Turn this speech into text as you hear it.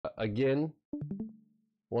again,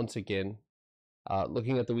 once again,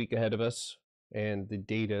 looking at the week ahead of us and the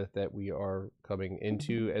data that we are coming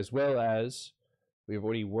into, as well as we've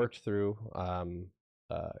already worked through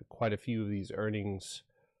quite a few of these earnings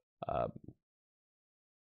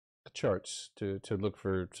charts to look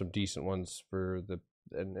for some decent ones for the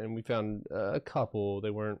and we found a couple.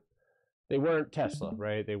 They weren't Tesla,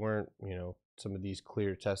 right? They weren't, some of these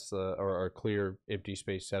clear Tesla or clear empty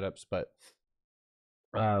space setups. But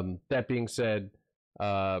that being said,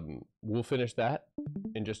 we'll finish that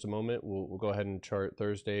in just a moment. We'll go ahead and chart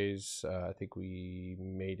Thursdays. I think we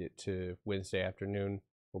made it to Wednesday afternoon.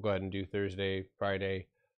 We'll go ahead and do Thursday, Friday,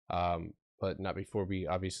 but not before we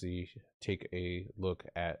obviously take a look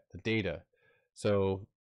at the data. So,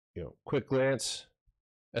 quick glance.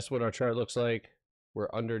 That's what our chart looks like. We're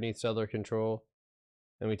underneath seller control.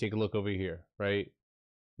 And we take a look over here, right?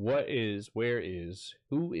 Who is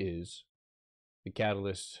the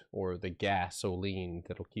catalyst or the gasoline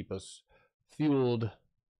that'll keep us fueled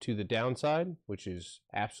to the downside, which is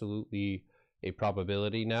absolutely a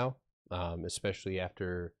probability now, especially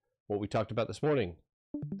after what we talked about this morning,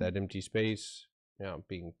 that empty space,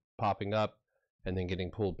 popping up and then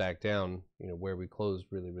getting pulled back down. Where we close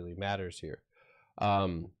really matters here.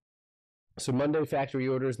 So Monday factory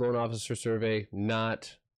orders, loan officer survey,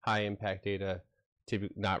 not high impact data,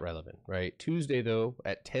 not relevant, right? Tuesday though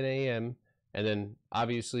at 10 a.m. and then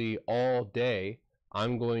obviously all day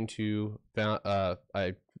I'm going to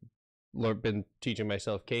I've been teaching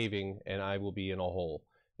myself caving, and I will be in a hole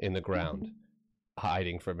in the ground,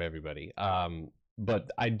 hiding from everybody. But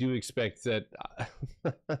I do expect that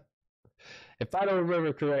if I don't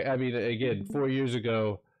remember correct, I mean, again, 4 years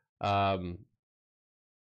ago,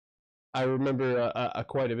 I remember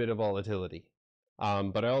quite a bit of volatility,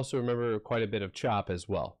 but I also remember quite a bit of chop as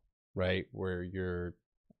well, right? Where you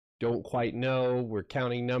don't quite know, we're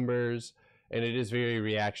counting numbers, and it is very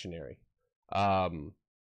reactionary.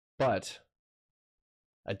 But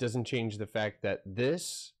that doesn't change the fact that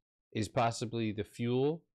this is possibly the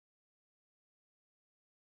fuel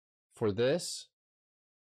for this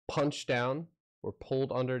punch down or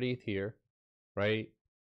pulled underneath here, right?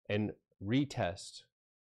 And retest.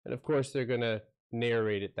 And of course, they're going to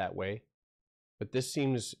narrate it that way. But this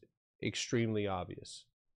seems extremely obvious,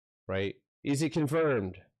 right? Is it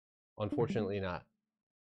confirmed? Unfortunately not,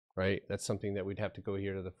 right? That's something that we'd have to go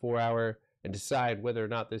here to the 4 hour and decide whether or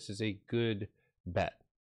not this is a good bet.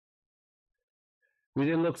 We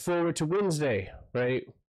didn't look forward to Wednesday, right?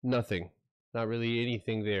 Nothing. Not really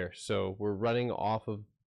anything there. So we're running off of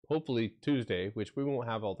hopefully Tuesday, which we won't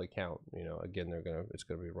have all the count. Again, it's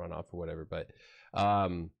gonna be run off or whatever. But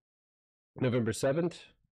November 7th,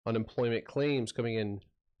 unemployment claims coming in.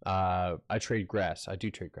 I trade grass. I do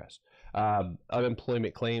trade grass.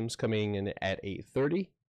 Unemployment claims coming in at 8:30.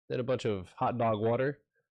 Then a bunch of hot dog water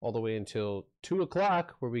all the way until 2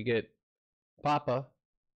 o'clock, where we get Papa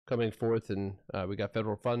coming forth, and we got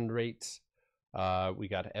federal fund rates. We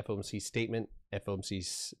got FOMC statement,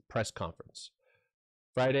 FOMC's press conference.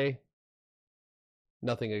 Friday,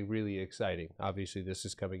 nothing really exciting. Obviously, this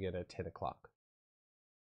is coming in at 10 o'clock.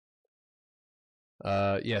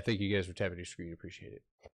 Yeah, thank you guys for tapping your screen. Appreciate it.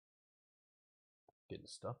 Getting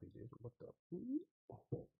stuffy, dude. What the?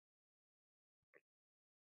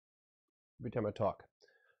 Every time I talk.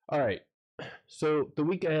 All right. So the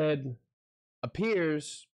week ahead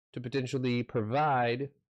appears to potentially provide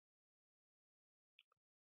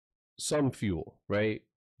some fuel, right?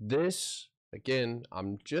 This, again,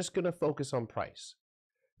 I'm just going to focus on price.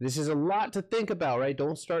 This is a lot to think about, right?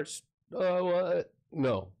 Don't start,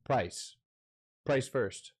 no, price. Price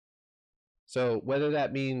first. So whether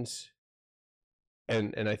that means,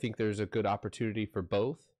 and I think there's a good opportunity for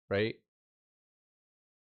both, right?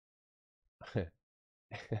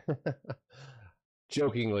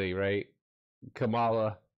 Jokingly, right?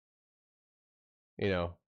 Kamala, and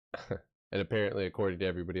apparently according to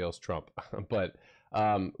everybody else, Trump. But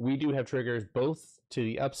we do have triggers both to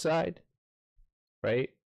the upside, right?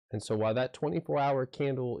 And so while that 24-hour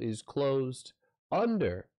candle is closed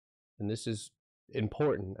under, and this is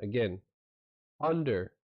important, again,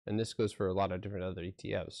 under, and this goes for a lot of different other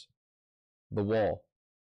ETFs, the wall,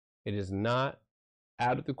 it is not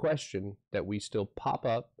out of the question that we still pop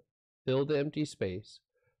up, fill the empty space,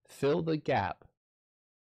 fill the gap,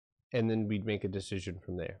 and then we'd make a decision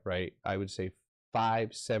from there, right? I would say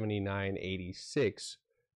 579.86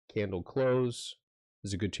 candle close.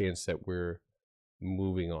 There's a good chance that we're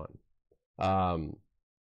moving on.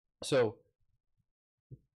 So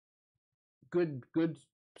good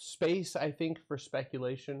space, I think, for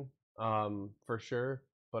speculation, for sure.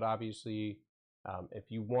 But obviously, if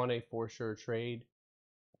you want a for sure trade,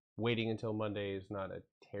 waiting until Monday is not a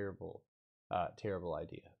terrible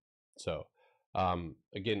idea. So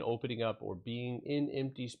again, opening up or being in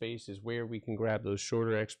empty space is where we can grab those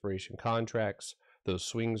shorter expiration contracts, those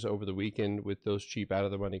swings over the weekend with those cheap out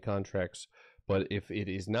of the money contracts. But if it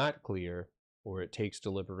is not clear or it takes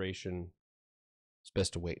deliberation, it's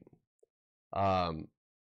best to wait. Oh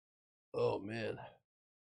man.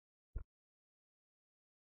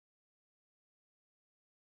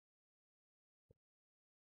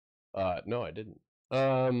 No, I didn't.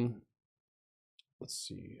 Let's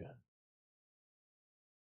see.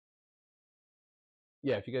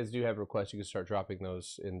 Yeah, if you guys do have requests, you can start dropping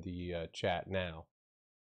those in the chat now.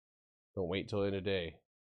 Don't wait till the end of the day.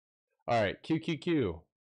 All right, QQQ.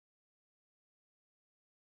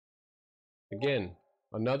 Again,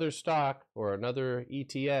 another stock or another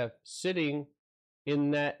ETF sitting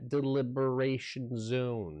in that deliberation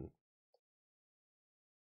zone.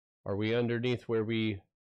 Are we underneath where we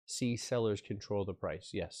see sellers control the price?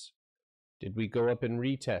 Yes. Did we go up and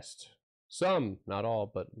retest some, not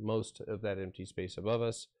all, but most of that empty space above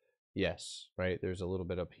us? Yes, right? There's a little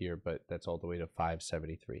bit up here, but that's all the way to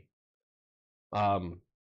 573.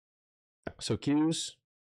 So Qs,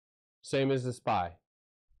 same as the SPY,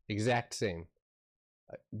 exact same.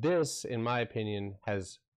 This, in my opinion,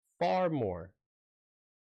 has far more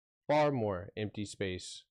empty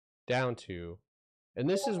space down to, and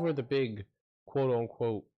this is where the big quote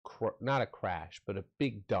unquote, not a crash, but a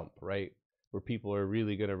big dump, right? Where people are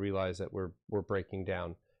really going to realize that we're breaking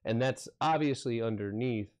down. And that's obviously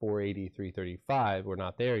underneath 483.35. We're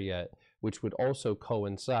not there yet, which would also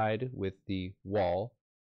coincide with the wall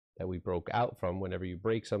that we broke out from. Whenever you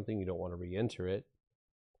break something, you don't want to re-enter it.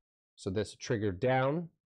 So this triggered down,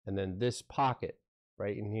 and then this pocket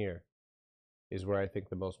right in here is where I think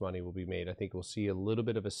the most money will be made. I think we'll see a little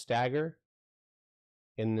bit of a stagger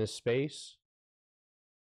in this space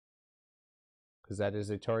because that is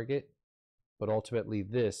a target. But ultimately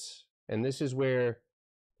this, and this is where,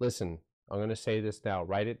 listen, I'm going to say this now,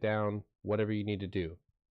 write it down, whatever you need to do.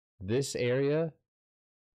 This area,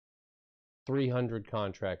 300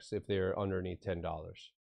 contracts if they're underneath $10.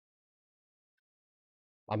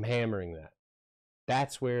 I'm hammering that.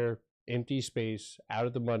 That's where empty space, out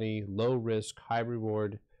of the money, low risk, high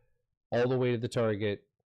reward, all the way to the target.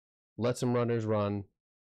 Let some runners run.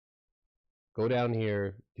 Go down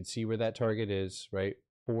here. You can see where that target is, right?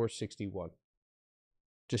 461.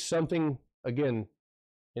 Just something, again,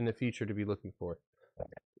 in the future to be looking for.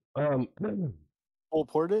 Full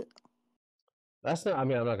port it? That's not, I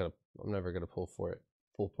mean, I'm never gonna pull port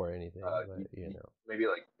anything, but you know. Maybe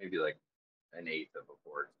like an eighth of a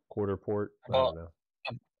port. Quarter port, I don't know.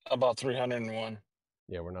 About 301.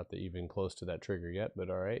 Yeah, we're not even close to that trigger yet, but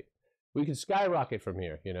all right. We can skyrocket from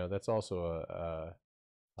here, you know, that's also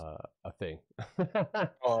a thing.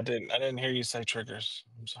 Oh, I didn't hear you say triggers.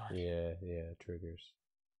 I'm sorry. Yeah, triggers.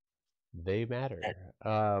 They matter.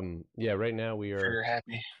 Yeah, right now we are Trigger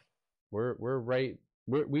happy.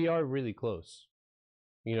 We are really close.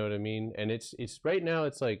 You know what I mean? And it's right now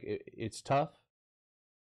it's like it's tough.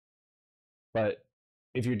 But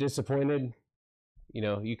if you're disappointed, you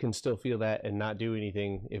know, you can still feel that and not do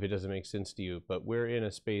anything if it doesn't make sense to you. But we're in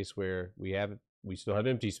a space where we still have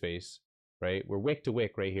empty space, right? We're wick to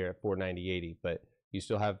wick right here at 490.80, but you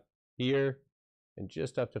still have here and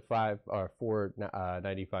just up to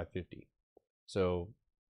 495.50. So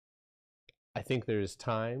I think there's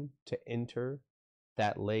time to enter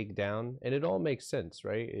that leg down, and it all makes sense,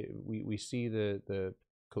 right? We see the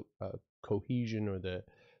cohesion or the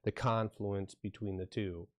confluence between the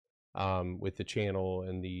two, with the channel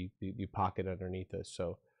and the pocket underneath us.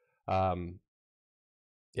 So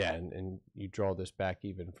yeah, and you draw this back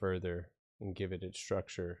even further and give it its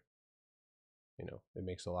structure, you know, it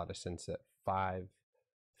makes a lot of sense that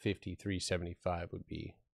 553.75 would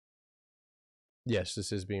be. Yes,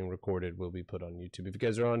 this is being recorded, will be put on YouTube. If you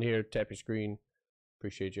guys are on here, tap your screen.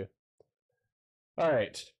 Appreciate you. All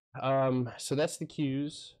right. So that's the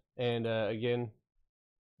Qs. And again,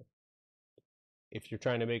 if you're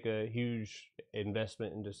trying to make a huge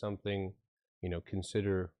investment into something, you know,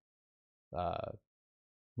 consider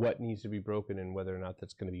what needs to be broken and whether or not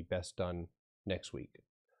that's going to be best done next week.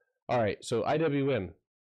 All right. So IWM,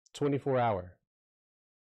 24 hour.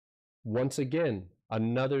 Once again,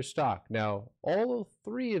 another stock. Now, all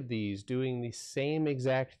three of these doing the same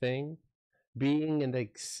exact thing, being in the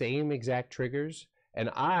same exact triggers. And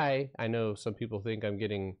I know some people think I'm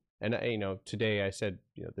getting, and you know, today I said,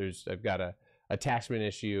 you know, I've got a attachment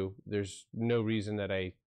issue. There's no reason that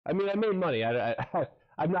I mean, I made money.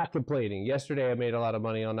 I'm not complaining. Yesterday I made a lot of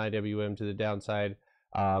money on IWM to the downside.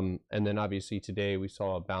 And then obviously today we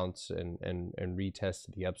saw a bounce and retest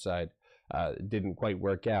to the upside. It didn't quite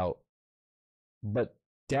work out. But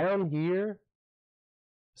down here,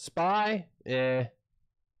 SPY,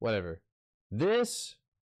 whatever. This,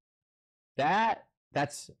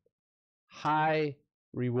 that's high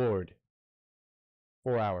reward.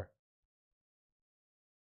 4 hour.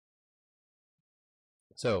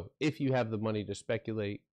 So if you have the money to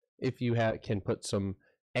speculate, if you can put some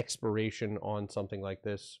expiration on something like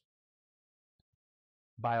this,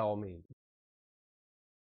 by all means.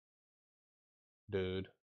 Dude.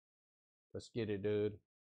 Let's get it, dude.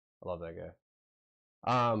 I love that guy.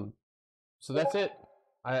 So that's it.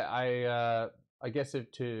 I guess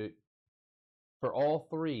for all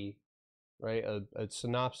three, right, a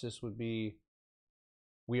synopsis would be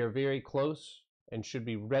we are very close and should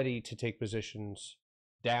be ready to take positions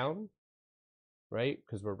down, right?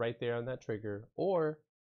 Because we're right there on that trigger. Or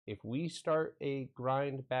if we start a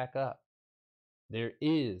grind back up, there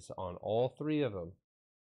is on all three of them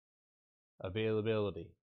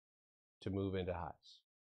availability to move into highs,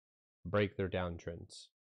 break their downtrends.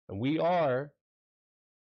 And we are,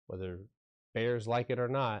 whether bears like it or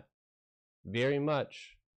not, very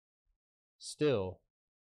much still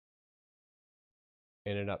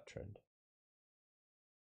in an uptrend.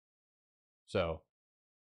 So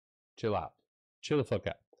chill out. Chill the fuck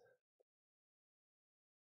out.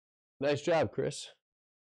 Nice job, Chris.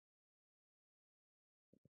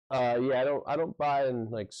 Yeah, I don't buy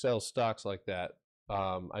and like sell stocks like that.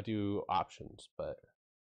 I do options, but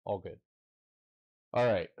all good. All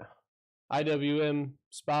right. IWM,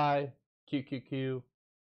 SPY, QQQ.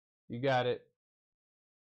 You got it.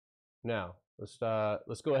 Now, let's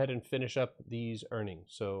go ahead and finish up these earnings.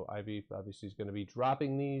 So Ivy obviously is going to be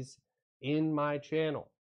dropping these in my channel.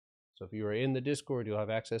 So if you are in the Discord, you'll have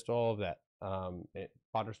access to all of that.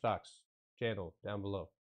 Potter Stocks channel down below.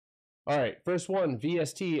 All right, first one,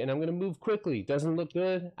 VST, and I'm going to move quickly. Doesn't look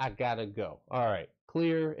good. I gotta go. All right,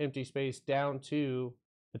 clear, empty space down to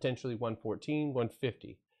potentially 114,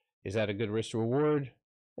 150. Is that a good risk to reward?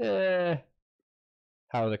 How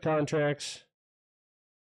are the contracts?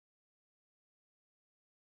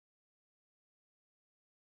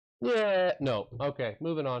 Yeah, no. Okay,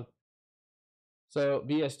 moving on. So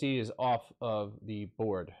VST is off of the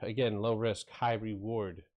board. Again, low risk, high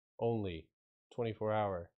reward only. 24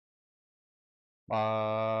 hour.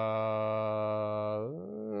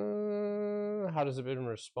 How does it been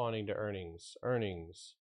responding to earnings?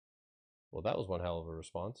 Earnings. Well, that was one hell of a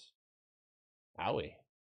response. Owie.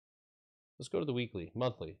 Let's go to the weekly,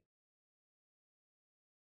 monthly.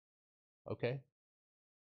 Okay.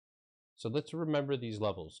 So let's remember these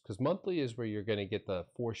levels, because monthly is where you're going to get the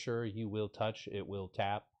for sure you will touch, it will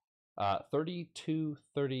tap. 32,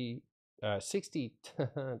 30, 60,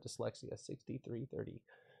 dyslexia, 63, 30.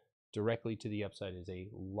 Directly to the upside is a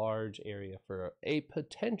large area for a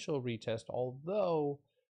potential retest, although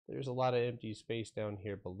there's a lot of empty space down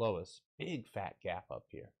here below us. Big fat gap up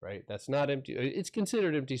here, right? That's not empty. It's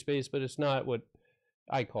considered empty space, but it's not what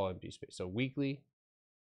I call empty space. So weekly,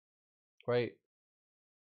 right?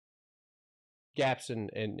 Gaps in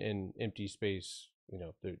empty space, you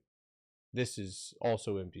know, this is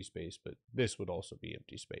also empty space, but this would also be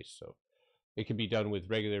empty space. So it can be done with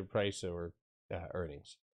regular price or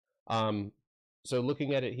earnings. So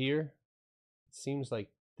looking at it here, it seems like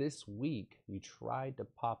this week you tried to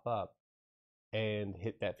pop up and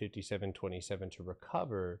hit that 57.27 to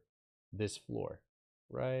recover this floor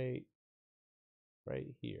right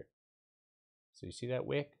here. So you see that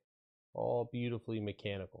wick? All beautifully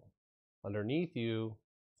mechanical. Underneath you,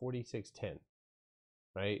 46.10,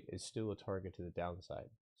 right? It's still a target to the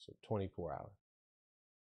downside. So 24 hour.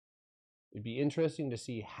 It'd be interesting to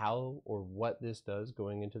see how or what this does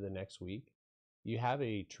going into the next week. You have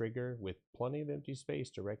a trigger with plenty of empty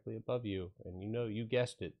space directly above you, and you know, you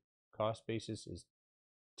guessed it, cost basis is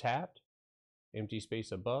tapped, empty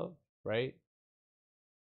space above, right?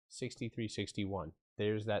 63.61.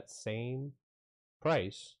 There's that same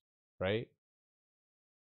price, right?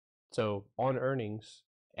 So on earnings,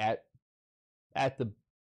 at the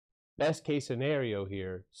best case scenario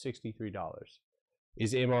here, $63.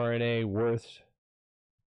 Is mRNA worth,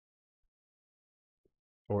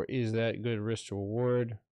 or is that good risk to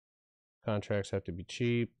reward? Contracts have to be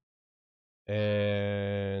cheap.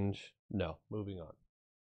 And no, moving on.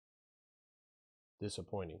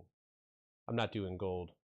 Disappointing. I'm not doing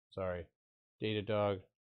gold. Sorry. Datadog.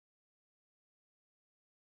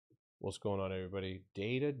 What's going on, everybody?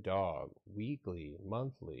 Datadog. Weekly,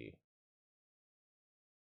 monthly.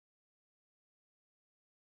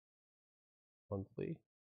 Monthly.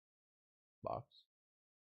 Box.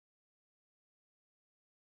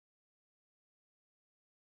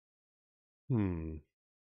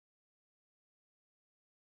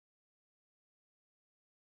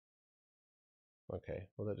 Okay,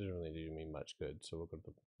 well that doesn't really do me much good, so we'll go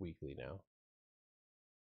to the weekly now.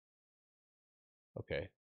 Okay,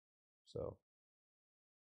 so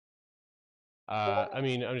I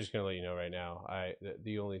mean, I'm just gonna let you know right now.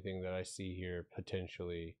 The only thing that I see here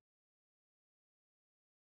potentially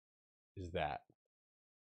is that,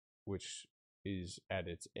 which is at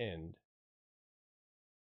its end,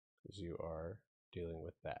 because you are dealing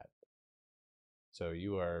with that. So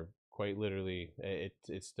you are quite literally, it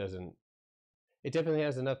definitely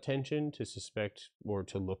has enough tension to suspect or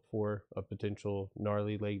to look for a potential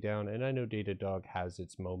gnarly leg down. And I know Datadog has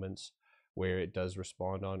its moments where it does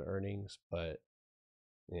respond on earnings, but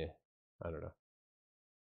yeah, I don't know.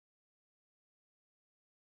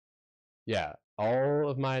 Yeah, all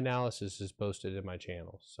of my analysis is posted in my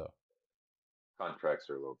channel, so Contracts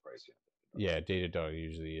are low pricey. yeah, Datadog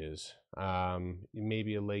usually is.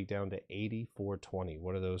 Maybe a leg down to 84.20.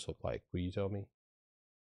 What do those look like? Will you tell me?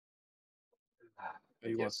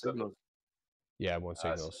 You want signals? Yeah, I want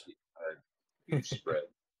signals. Huge spread.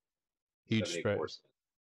 Huge spread.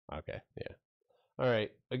 Okay, yeah. All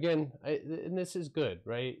right. Again, and this is good,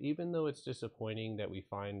 right? Even though it's disappointing that we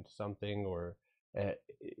find something, or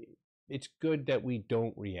it's good that we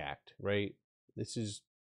don't react, right? This is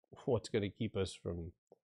what's going to keep us from.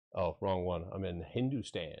 Oh, wrong one. I'm in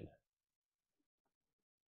Hindustan.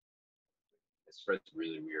 It spreads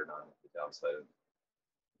really weird on the downside of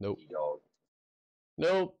Nope. dog.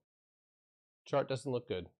 Nope. Chart doesn't look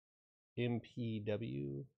good.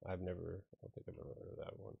 MPW. I don't think I've ever heard of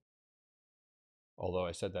that one. Although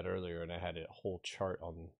I said that earlier and I had a whole chart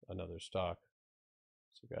on another stock.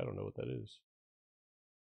 So I don't know what that is.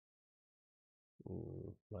 I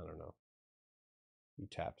don't know. You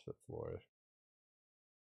tapped the floor.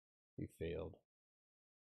 You failed.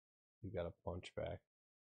 You got a punch back.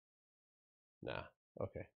 Nah.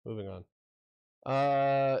 Okay, moving on.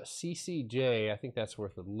 CCJ, I think that's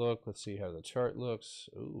worth a look. Let's see how the chart looks.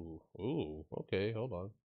 Ooh, okay, hold on.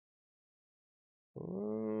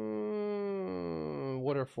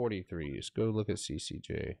 What are 43s? Go look at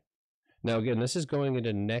CCJ. Now again, this is going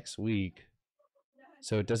into next week.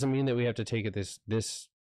 So it doesn't mean that we have to take it this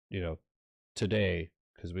today,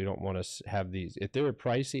 because we don't want to have these if they were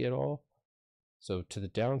pricey at all. So to the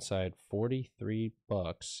downside, $43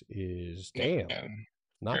 is damn.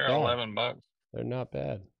 Not They're bad. $11. They're not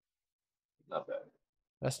bad. Not bad.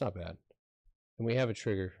 That's not bad. And we have a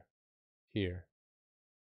trigger here.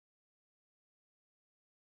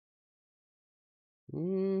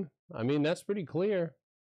 I mean, that's pretty clear.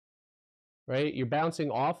 Right? You're bouncing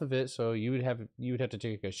off of it, so you would have to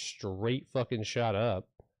take a straight fucking shot up.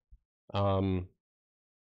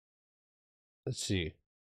 Let's see.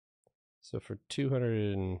 So for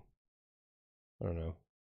 200 and I don't know,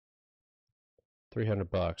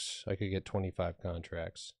 $300, I could get 25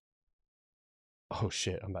 contracts. Oh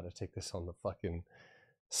shit, I'm about to take this on the fucking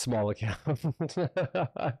small account.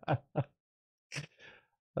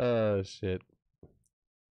 Oh shit.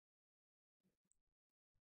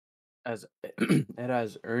 As it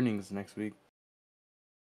has earnings next week.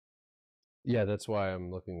 Yeah, that's why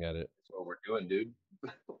I'm looking at it. That's what we're doing, dude.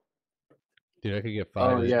 Dude, I could get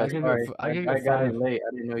 5. Oh yeah, sorry. I could I get got 5. in late.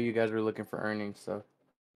 I didn't know you guys were looking for earnings, so.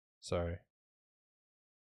 Sorry.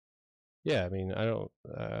 Yeah, I mean, I don't.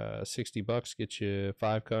 $60 gets you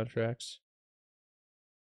 5 contracts,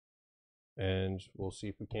 and we'll see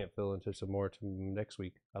if we can't fill into some more next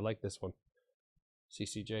week. I like this one,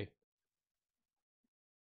 CCJ.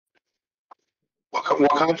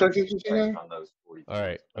 What contract did you say? Price Now? on those 42s. All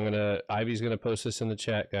right, Ivy's gonna post this in the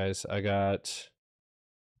chat, guys. I got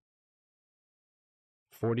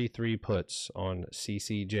 43 puts on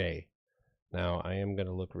CCJ. Now I am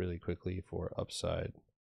gonna look really quickly for upside.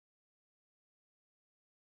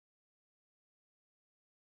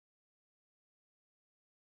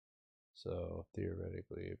 So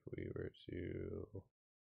theoretically, if we were to,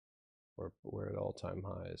 we're at all-time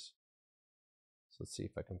highs. So let's see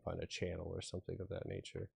if I can find a channel or something of that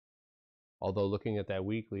nature. Although looking at that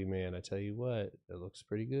weekly, man, I tell you what, it looks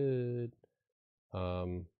pretty good.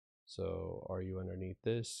 So are you underneath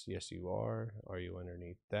this? Yes, you are. Are you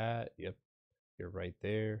underneath that? Yep, you're right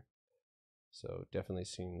there. So definitely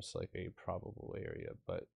seems like a probable area,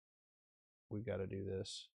 but we got to do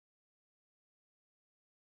this.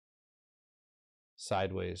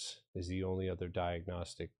 Sideways is the only other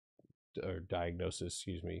diagnosis,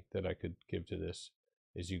 that I could give to this,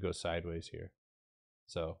 is you go sideways here.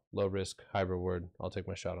 So low risk, high reward. I'll take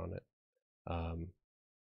my shot on it.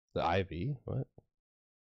 The IV, what?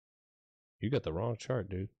 You got the wrong chart,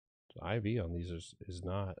 dude. The IV on these is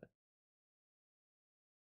not.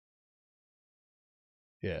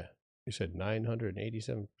 Yeah. You said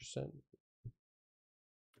 987%.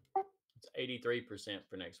 It's 83%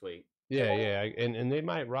 for next week. Yeah, yeah, and they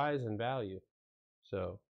might rise in value.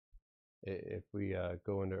 So if we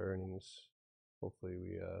go into earnings, hopefully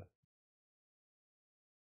we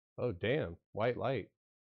oh damn, white light.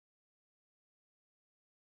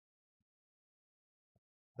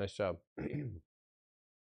 Nice job.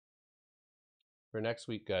 For next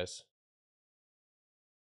week, guys.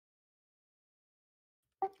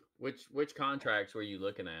 Which contracts were you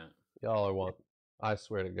looking at? Y'all are one. I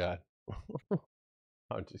swear to God.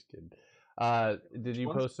 I'm just kidding. Did you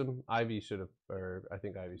ones? post them? Ivy should have, or I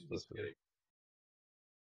think Ivy's supposed to. kidding.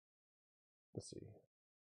 Let's see.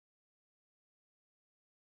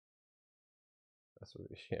 That's what.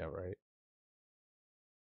 Yeah, right.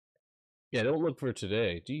 Yeah, don't look for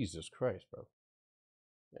today. Jesus Christ, bro.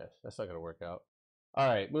 Yes, that's not gonna work out. All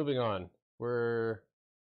right, moving on. If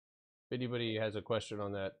anybody has a question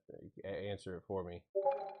on that, answer it for me.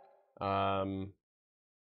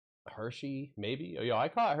 Hershey, maybe. Oh, yeah, I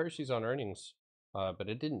caught Hershey's on earnings, but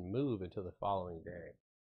it didn't move until the following day.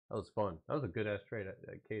 That was fun. That was a good ass trade.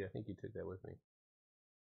 Kate, I think you took that with me.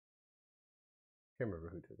 Can't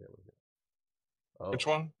remember who took that with me. Oh, Which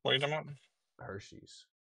one? What are you talking about? Hershey's.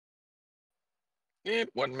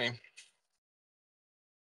 It wasn't me.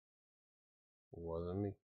 Wasn't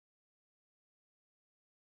me.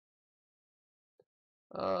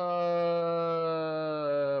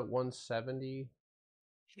 170.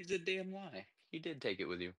 He's a damn lie. He did take it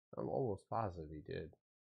with you. I'm almost positive he did.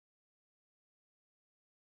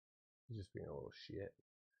 He's just being a little shit.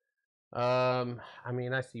 I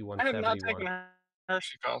mean, I see I have not 171. taken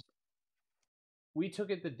Hershey calls. We took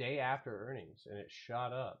it the day after earnings, and it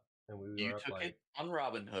shot up, and we You were up took like. it on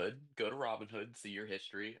Robinhood. Go to Robinhood, see your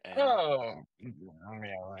history, and Oh,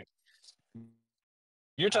 yeah, right.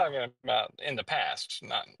 You're talking about in the past,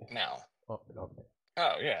 not now. Oh, okay.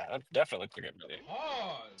 Oh, yeah, that definitely took it.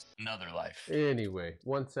 another life. Anyway,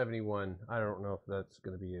 171. I don't know if that's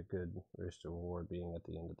going to be a good risk to reward being at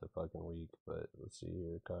the end of the fucking week, but let's see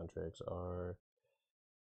here. Contracts are.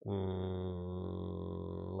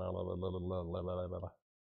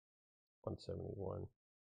 171.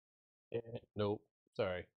 Nope.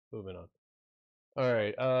 Sorry. Moving on. All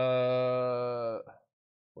right.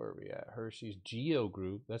 Where are we at? Hershey's Geo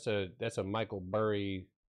Group. That's a Michael Burry.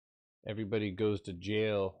 Everybody goes to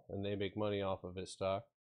jail and they make money off of his stock.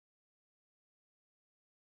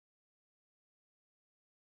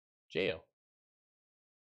 Jail.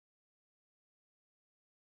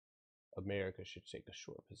 America should take a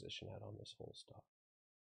short position out on this whole stock.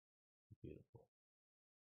 Beautiful.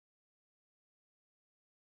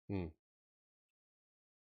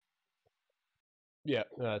 Yeah,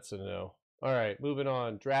 that's a no. All right, moving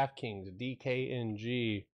on. DraftKings,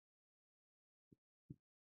 DKNG.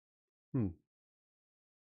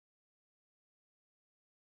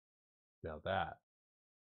 Now that.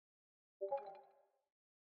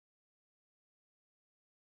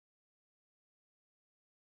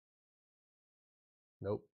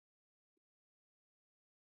 Nope.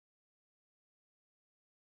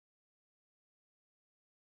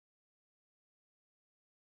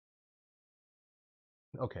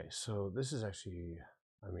 Okay, so this is actually,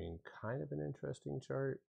 I mean, kind of an interesting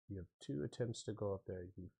chart. You have 2 attempts to go up there.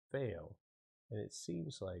 You fail. And it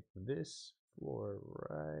seems like this floor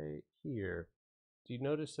right here. Do you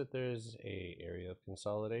notice that there's a area of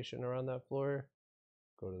consolidation around that floor?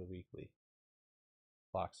 Go to the weekly.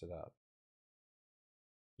 Box it up.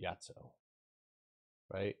 Yatso.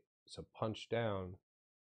 Right? So punch down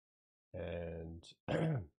and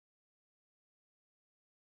I'll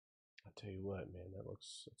tell you what, man,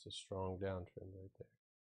 it's a strong downtrend right there.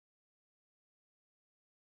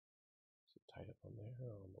 Is it tight up on there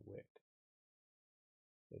or on the wick?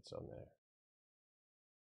 It's on there.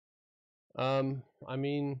 I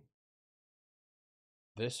mean,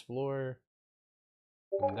 this floor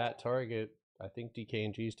and that target, I think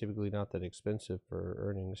DKNG is typically not that expensive for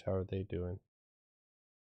earnings. How are they doing?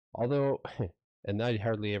 Although, and I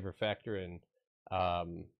hardly ever factor in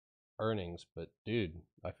earnings, but dude,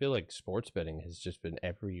 I feel like sports betting has just been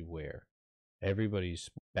everywhere. Everybody's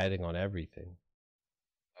betting on everything.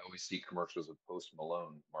 I always see commercials of Post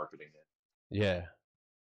Malone marketing it. Yeah.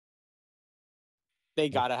 They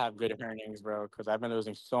gotta have good earnings, bro, because I've been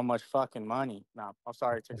losing so much fucking money. Nah, I'm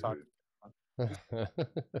sorry, TikTok.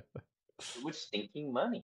 So much stinking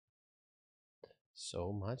money.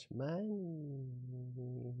 So much money.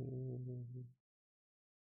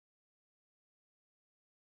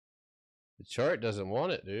 The chart doesn't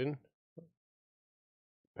want it, dude.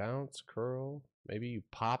 Bounce, curl. Maybe you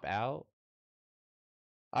pop out.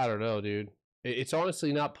 I don't know, dude. It's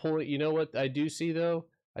honestly not pulling. You know what I do see though?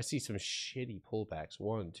 I see some shitty pullbacks.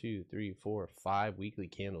 1, 2, 3, 4, 5 weekly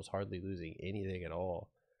candles, hardly losing anything at all.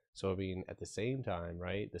 So I mean, at the same time,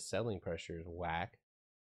 right? The selling pressure is whack,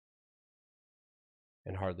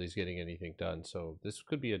 and hardly's getting anything done. So this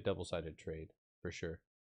could be a double-sided trade for sure.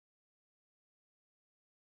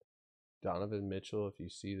 Donovan Mitchell, if you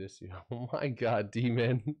see this, oh my God,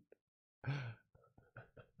 D-Man.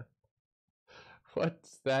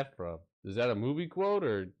 What's that from? Is that a movie quote,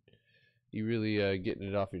 or you really getting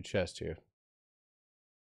it off your chest here?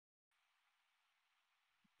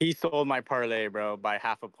 He sold my parlay, bro, by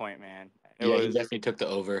half a point, man. He definitely took the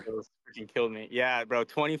over. It was freaking killed me. Yeah, bro,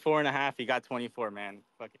 24.5. He got 24, man.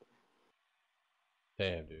 Fuck it.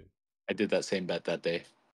 Damn, dude. I did that same bet that day.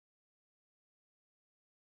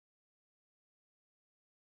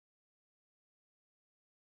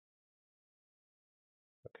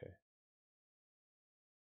 Okay.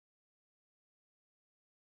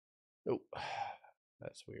 Nope.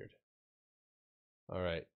 That's weird. All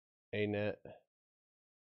right. A-net.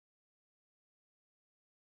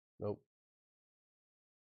 Nope.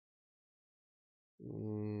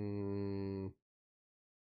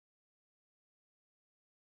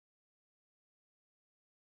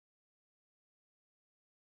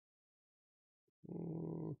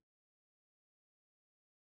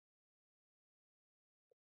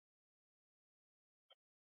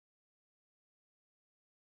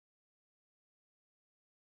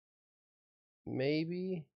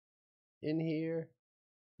 Maybe in here.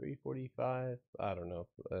 345. I don't know.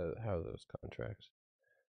 How are those contracts?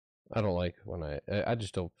 I don't like when I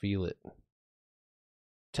just don't feel it.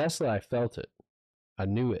 Tesla, I felt it. I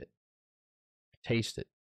knew it. Taste it.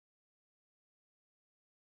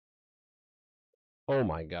 Oh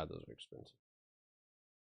my God, those are expensive.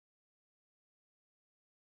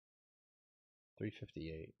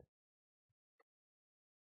 358.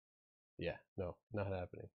 Yeah, no, not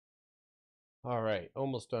happening. All right,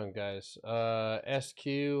 almost done, guys.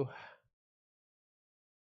 SQ.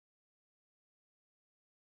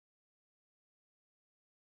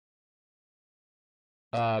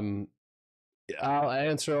 I'll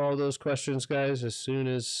answer all those questions, guys, as soon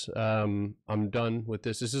as I'm done with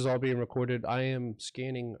this. This is all being recorded. I am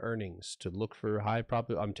scanning earnings to look for high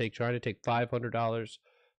profit. I'm trying to take $500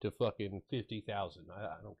 to fucking 50,000.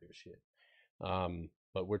 I don't give a shit.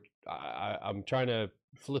 But I'm trying to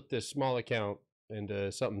flip this small account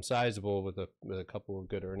into something sizable with a couple of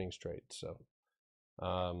good earnings trades. So,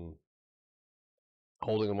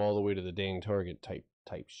 holding them all the way to the dang target type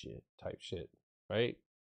shit, right?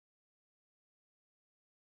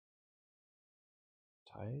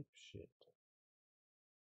 Type shit.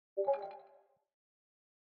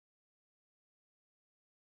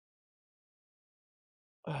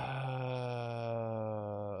 Oh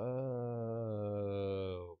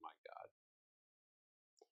my God.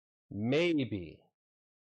 Maybe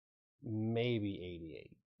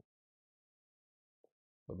 88.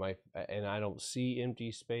 But and I don't see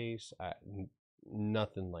empty space.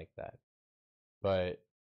 Nothing like that. But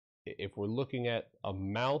if we're looking at a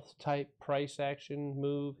mouth type price action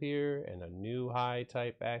move here and a new high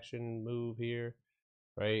type action move here,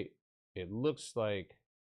 right? It looks like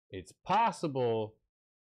it's possible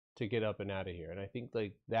to get up and out of here. And I think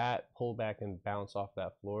like that pullback and bounce off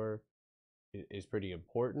that floor is pretty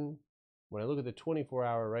important. When I look at the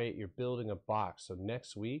 24-hour, right, you're building a box. So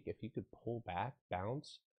next week, if you could pull back,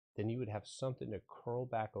 bounce, then you would have something to curl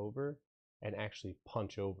back over and actually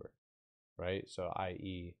punch over, right? So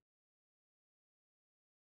i.e.,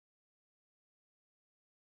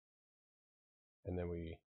 and then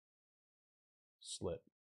we slip.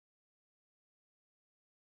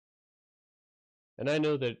 And I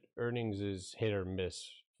know that earnings is hit or miss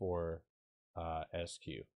for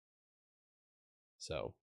SQ.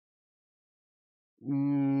 So,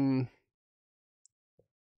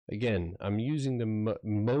 again, I'm using the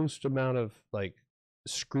most amount of like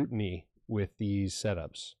scrutiny with these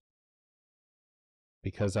setups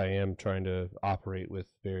because I am trying to operate with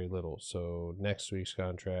very little. So next week's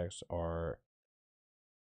contracts are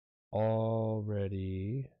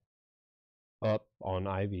already up on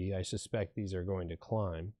IV. I suspect these are going to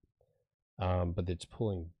climb, but it's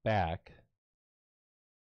pulling back.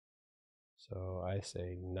 So I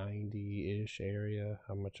say 90-ish area.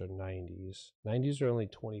 How much are 90s? 90s are only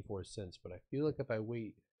 24 cents, but I feel like if I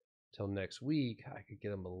wait till next week, I could get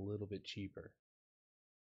them a little bit cheaper.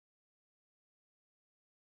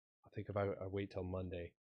 I think if I wait till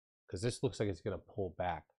Monday, because this looks like it's going to pull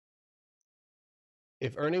back.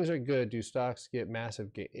 if earnings are good, do stocks get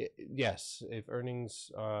massive gain? Yes, if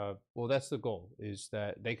earnings, well, that's the goal, is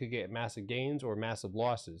that they could get massive gains or massive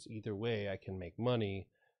losses. Either way, I can make money.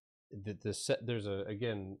 There's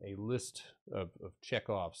again a list of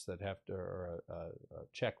checkoffs that have to, or a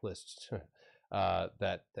checklist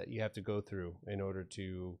that you have to go through in order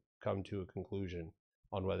to come to a conclusion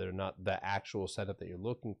on whether or not the actual setup that you're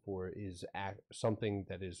looking for is something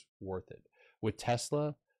that is worth it. With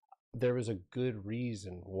Tesla, there was a good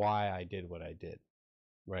reason why I did what I did,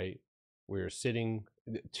 right? We're sitting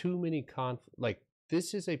too many like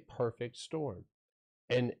this is a perfect storm.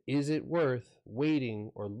 And is it worth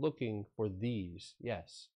waiting or looking for these?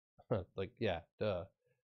 Yes. Like, yeah, duh.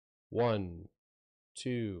 1,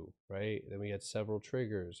 2, right? Then we had several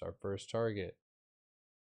triggers. Our first target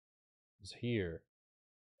is here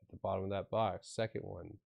at the bottom of that box. Second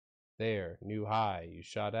one, there, new high. You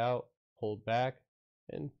shot out, pulled back,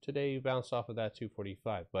 and today you bounced off of that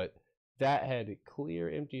 245. But that had a clear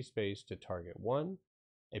empty space to target 1,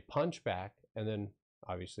 a punch back, and then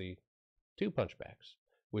obviously 2 punchbacks,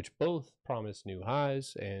 which both promised new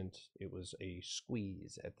highs, and it was a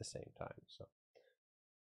squeeze at the same time. So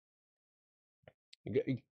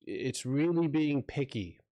it's really being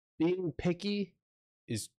picky. Being picky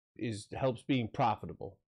is helps being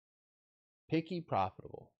profitable. Picky,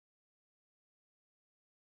 profitable.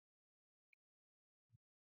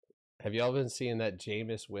 Have y'all been seeing that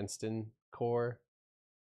Jameis Winston core?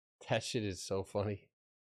 That shit is so funny.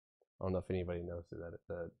 I don't know if anybody knows that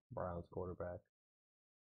the Browns quarterback.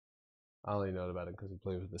 I only know about him because he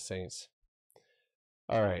played with the Saints.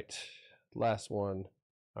 All right, last one,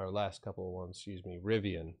 or last couple of ones, excuse me.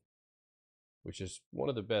 Rivian, which is one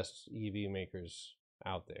of the best EV makers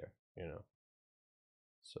out there, you know.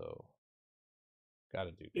 So, got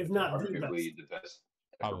to do. If not arguably the best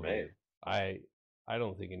ever made. I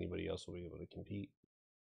don't think anybody else will be able to compete.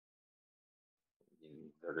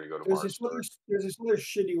 They're gonna go to Mars. There's this other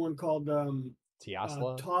shitty one called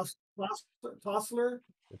Tesla. Tossler.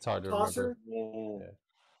 It's hard to remember. Yeah.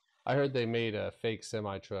 I heard they made fake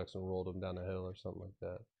semi trucks and rolled them down a hill or something like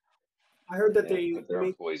that. I heard that they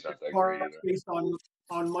make cars based on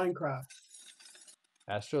Minecraft.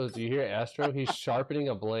 Astro, do you hear Astro? He's sharpening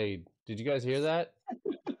a blade. Did you guys hear that?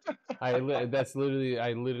 I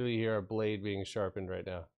literally hear a blade being sharpened right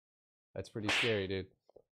now. That's pretty scary, dude.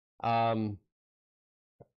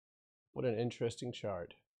 What an interesting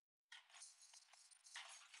chart.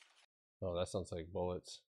 Oh, that sounds like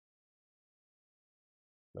bullets.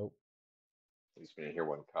 Nope. At least we didn't hear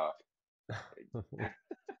one cough.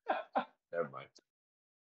 Never mind.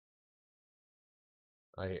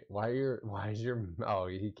 Why is your oh,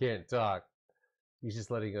 he can't talk. He's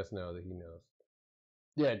just letting us know that he knows.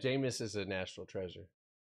 Yeah, Jameis is a national treasure.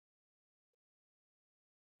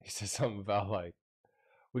 He said something about like,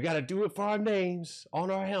 we got to do it for our names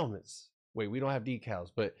on our helmets. Wait, we don't have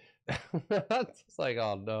decals, but it's like,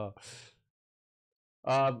 oh no.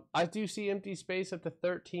 I do see empty space up to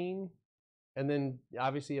 13, and then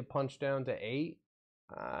obviously a punch down to 8.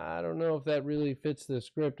 I don't know if that really fits the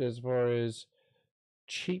script as far as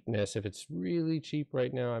cheapness. If it's really cheap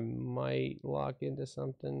right now, I might lock into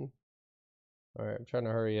something. All right, I'm trying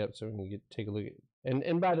to hurry up so we can take a look at.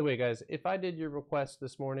 And by the way, guys, if I did your request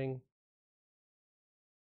this morning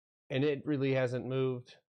and it really hasn't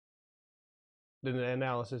moved, then the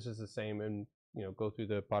analysis is the same. And you know, go through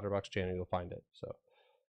the Potterbox channel, you'll find it. So,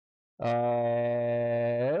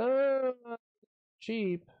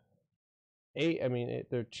 cheap. I mean,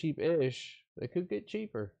 they're cheap-ish. They could get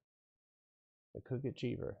cheaper. It could get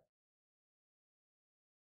cheaper.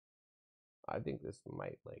 I think this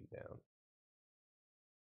might leg down.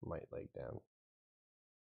 Might leg down.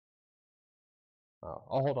 I'll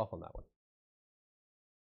hold off on that one.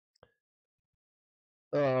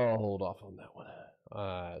 I'll hold off on that one.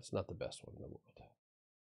 It's not the best one in the world.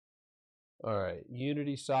 All right,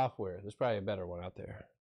 Unity Software. There's probably a better one out there.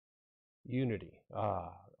 Unity.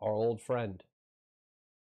 Our old friend.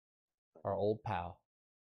 Our old pal.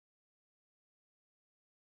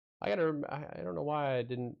 I don't know why I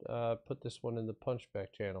didn't put this one in the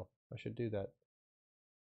Punchback channel. I should do that.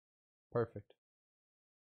 Perfect.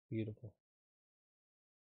 Beautiful.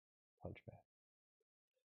 Punchback.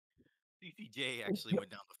 CCJ actually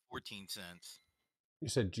went down to 14 cents. You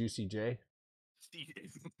said Juicy J?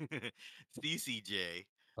 CCJ.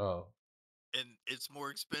 Oh. And it's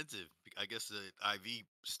more expensive. I guess the IV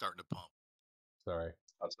starting to pump. Sorry.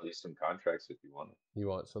 I'll tell you some contracts if you want. You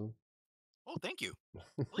want some? Oh, thank you.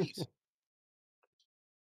 Please.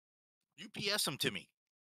 UPS them to me.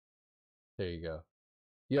 There you go.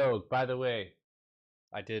 Yo, by the way,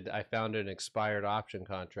 I found an expired option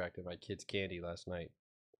contract in my kid's candy last night.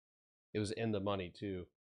 It was in the money too.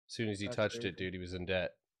 As soon as he That's touched crazy. it, dude, he was in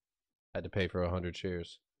debt. Had to pay for 100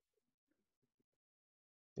 shares.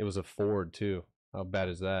 It was a Ford too. How bad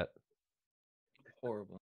is that?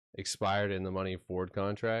 Horrible. Expired in the money Ford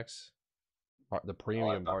contracts. The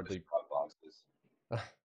premium hardly. Boxes.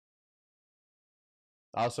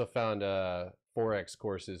 I also found Forex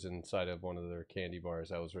courses inside of one of their candy bars.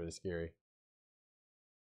 That was really scary.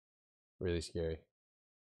 Really scary.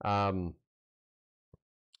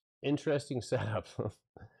 Interesting setup.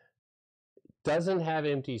 Doesn't have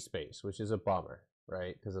empty space, which is a bummer,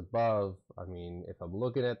 right? Because above, I mean, if I'm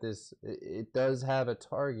looking at this, it does have a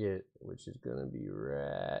target, which is going to be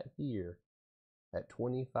right here at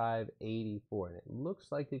 2584. And it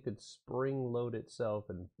looks like it could spring load itself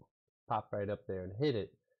and pop right up there and hit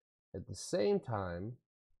it. At the same time,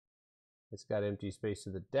 it's got empty space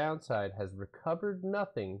to the downside, has recovered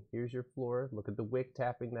nothing. Here's your floor. Look at the wick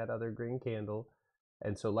tapping that other green candle.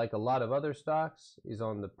 And so like a lot of other stocks, is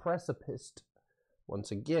on the precipice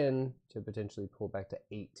once again to potentially pull back to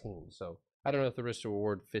 18. So I don't know if the risk to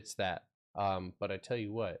reward fits that. But I tell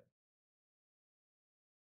you what,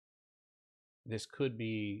 this could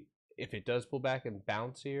be, if it does pull back and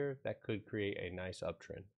bounce here, that could create a nice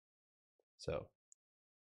uptrend. So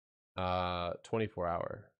 24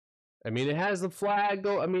 hour. I mean, it has the flag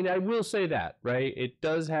go. I mean, I will say that, right? It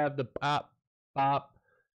does have the pop, pop,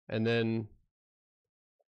 and then,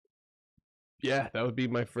 yeah, that would be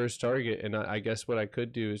my first target. And I guess what I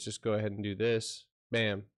could do is just go ahead and do this.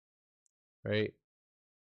 Bam. Right?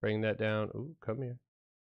 Bring that down. Ooh, come here.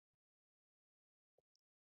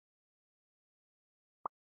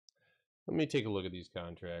 Let me take a look at these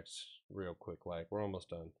contracts real quick. Like, we're almost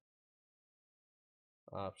done.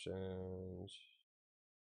 Options.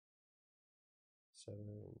 7.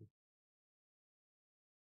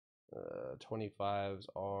 25s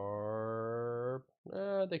are,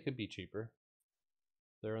 they could be cheaper.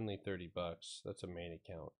 They're only $30. That's a main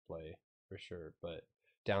account play for sure. But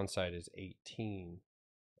downside is 18,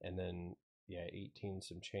 and then yeah, 18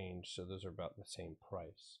 some change. So those are about the same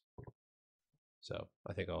price. So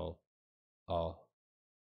I think I'll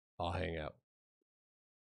hang out.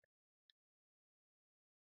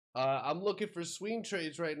 I'm looking for swing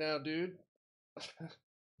trades right now, dude.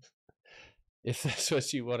 If that's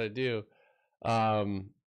what you want to do.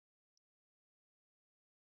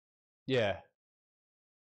 Yeah.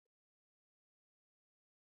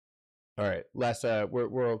 All right. Last I'm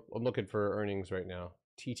looking for earnings right now.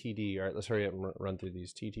 TTD. All right, let's hurry up and run through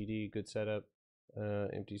these. TTD, good setup.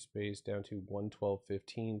 Empty space down to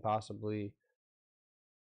 112.15 possibly.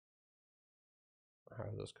 How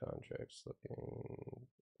are those contracts looking?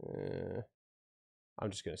 I'm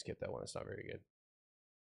just gonna skip that one. It's not very good.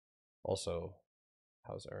 Also,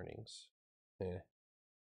 how's earnings?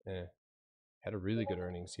 Had a really good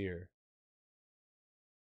earnings here.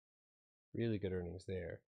 Really good earnings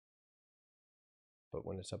there. But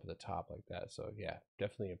when it's up at the top like that, so yeah,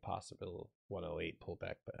 definitely a possible 108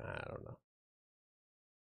 pullback, but I don't know.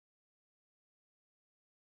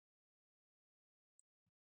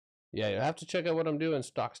 Yeah, you have to check out what I'm doing,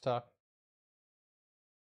 Stocks Talk.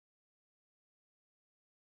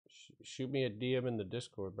 Shoot me a DM in the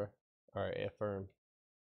Discord, bro. All right, affirm.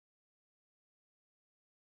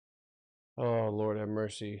 Oh, Lord have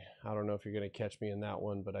mercy. I don't know if you're going to catch me in that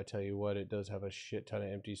one, but I tell you what, it does have a shit ton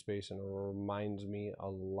of empty space, and it reminds me a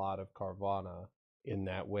lot of Carvana in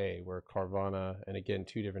that way, where Carvana, and again,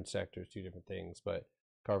 two different sectors, two different things, but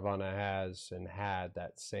Carvana has and had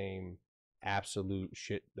that same absolute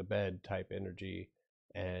shit the bed type energy,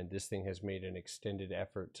 and this thing has made an extended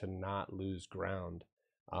effort to not lose ground.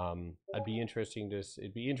 It'd be interesting to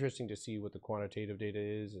see what the quantitative data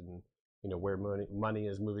is, and where money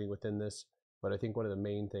is moving within this. But I think one of the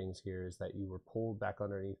main things here is that you were pulled back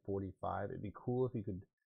underneath 45. It'd be cool if you could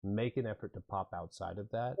make an effort to pop outside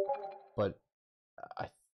of that, but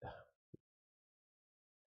I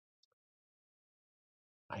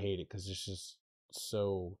hate it because it's just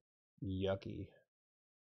so yucky.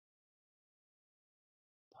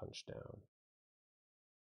 Punch down.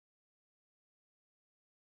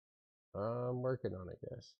 I'm working on it,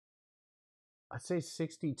 guys. I'd say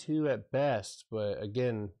 62 at best, but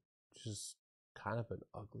again, just kind of an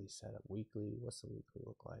ugly setup. Weekly, what's the weekly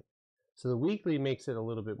look like? So the weekly makes it a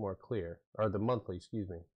little bit more clear, or the monthly, excuse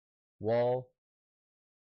me. Wall,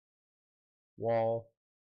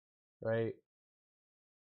 right?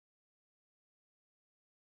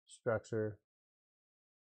 Structure.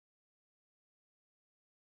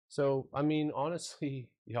 So, I mean, honestly,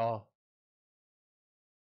 y'all,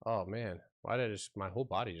 oh man, my whole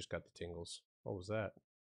body just got the tingles. What was that?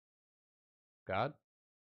 God?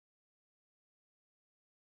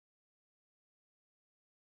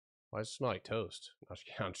 Why does it smell like toast? I'm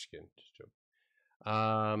just kidding. Just joking.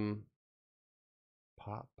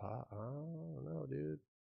 Pop. I don't know, dude.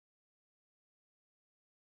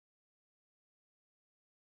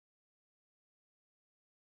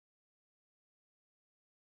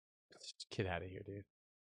 Just get out of here, dude.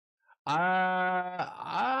 I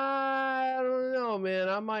don't know, man.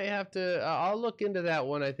 I might have to. I'll look into that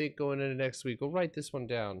one. I think going into next week. We'll write this one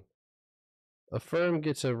down. Affirm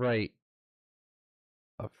gets a right.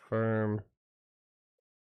 Affirm.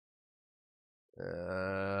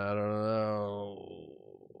 I don't know.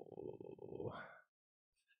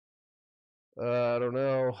 I don't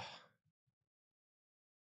know.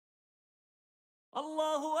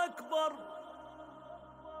 Allahu Akbar.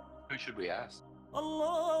 Who should we ask?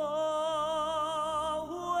 Allahu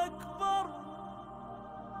Akbar.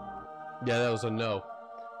 Yeah, that was a no.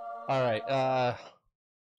 All right.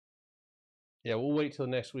 Yeah, we'll wait till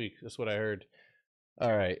next week. That's what I heard.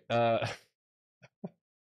 All right.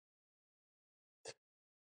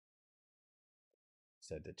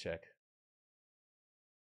 Said to check.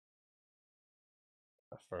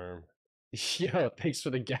 Affirm. Yo, thanks for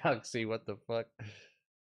the galaxy. What the fuck?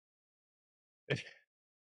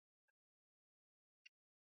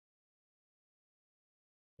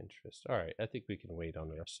 Pinterest. All right, I think we can wait on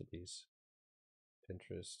the rest of these.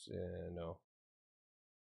 Pinterest, no.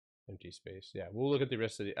 Empty space. Yeah, we'll look at the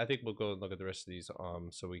rest of the. I think we'll go and look at the rest of these.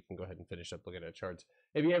 So we can go ahead and finish up looking at charts.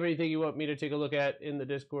 If you have anything you want me to take a look at in the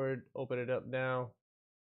Discord, open it up now.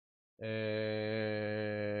 And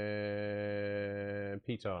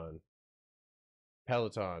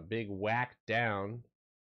Peloton, big whack down.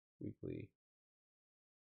 Weekly.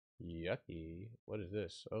 Yucky. What is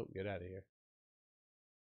this? Oh, get out of here.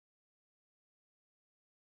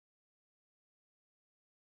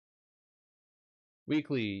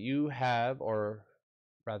 Weekly, you have, or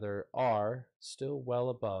rather are, still well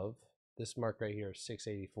above this mark right here,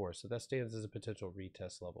 684. So that stands as a potential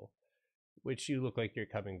retest level, which you look like you're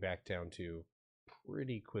coming back down to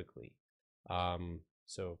pretty quickly.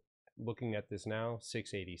 So looking at this now,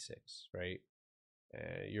 686, right?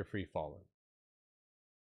 You're free falling.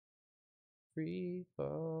 Free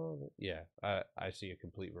falling. Yeah, I see a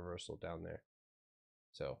complete reversal down there.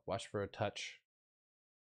 So watch for a touch.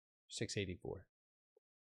 684.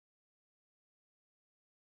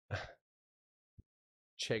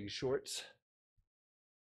 Chegg shorts.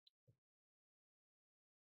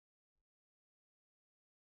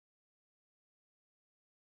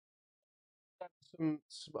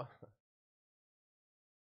 Some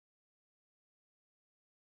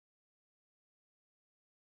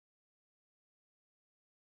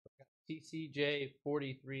TCJ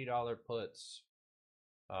 $43 puts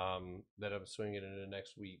that I'm swinging into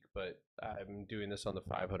next week, but I'm doing this on the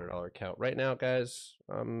 $500 account right now, guys.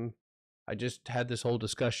 I just had this whole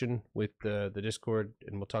discussion with the Discord,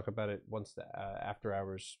 and we'll talk about it once the after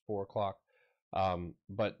hours 4 o'clock.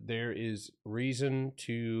 But there is reason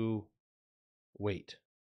to wait.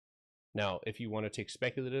 Now, if you want to take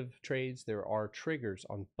speculative trades, there are triggers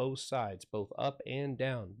on both sides, both up and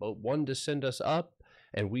down. But one to send us up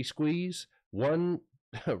and we squeeze. One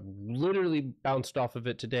literally bounced off of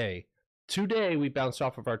it today. Today we bounced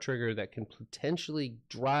off of our trigger that can potentially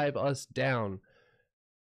drive us down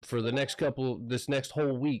for the next this next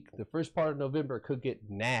whole week. The first part of November could get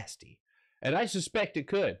nasty. And I suspect it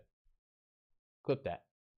could. Clip that,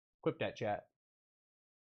 chat.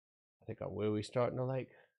 I think I'm really starting to like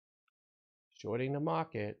shorting the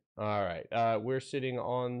market. All right, we're sitting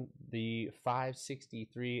on the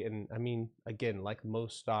 563, and I mean, again, like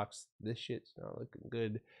most stocks, this shit's not looking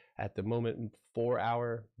good at the moment. 4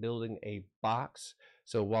 hour building a box.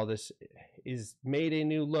 So while this is made a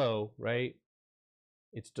new low, right,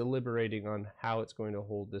 it's deliberating on how it's going to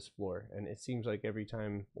hold this floor, and it seems like every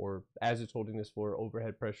time, or as it's holding this floor,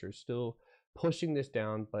 overhead pressure is still pushing this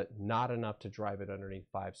down, but not enough to drive it underneath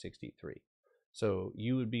 563. So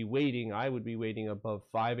you would be waiting, I would be waiting above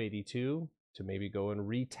 582 to maybe go and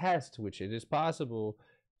retest, which it is possible,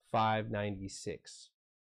 596.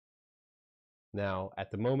 Now,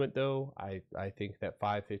 at the moment though, I think that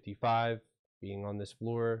 555 being on this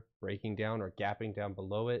floor, breaking down or gapping down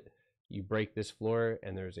below it, you break this floor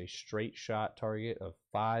and there's a straight shot target of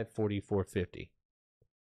 544.50,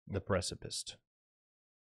 the precipice.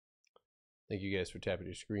 Thank you guys for tapping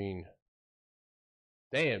your screen.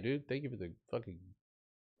 Damn, dude. Thank you for the fucking...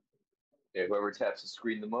 Yeah, whoever taps the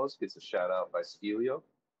screen the most gets a shout out by Stelio.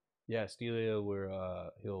 Yeah, Stelio, where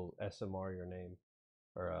he'll SMR your name.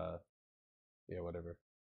 Or, yeah, whatever.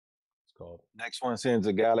 It's called. Next one sends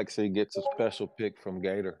a Galaxy gets a special pick from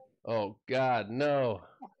Gator. Oh God, no!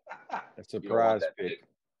 A surprise pick.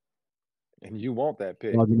 And you want that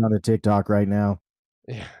pick. Logging on to TikTok right now.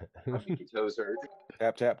 Yeah. I think your toes hurt.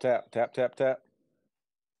 Tap, tap, tap, tap, tap, tap.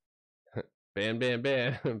 Ban, ban,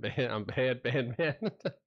 ban, ban. I'm bad, ban, ban.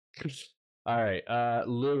 All right.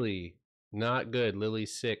 Lily, not good.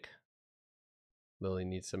 Lily's sick. Lily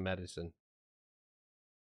needs some medicine.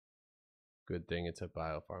 Good thing it's a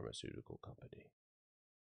biopharmaceutical company.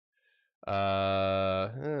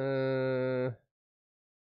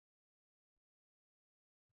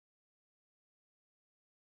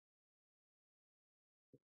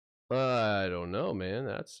 I don't know, man.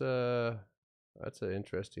 That's an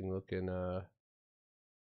interesting looking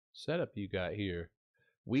setup you got here.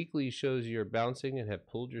 Weekly shows you're bouncing and have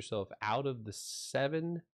pulled yourself out of the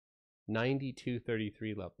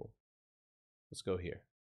 792.33 level. Let's go here.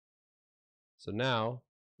 So now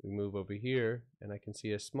we move over here and I can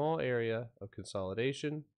see a small area of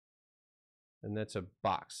consolidation, and that's a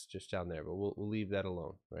box just down there, but we'll leave that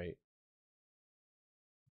alone, right?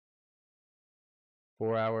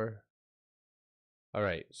 4 hour. All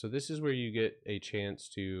right, so this is where you get a chance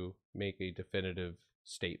to make a definitive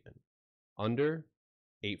statement. Under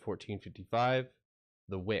 814.55,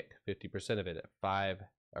 the wick, 50% of it at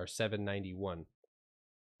 791,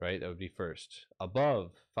 right? That would be first.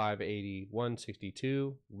 Above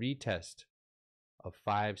 581.62, retest of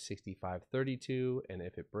 565.32, and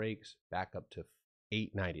if it breaks, back up to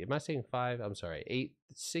 890. Am I saying 5? I'm sorry,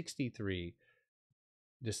 863.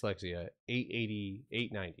 Dyslexia, 880,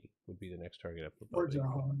 890 would be the next target up. Words are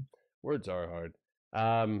hard. Words are hard.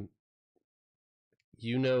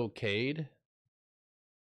 You know Cade? What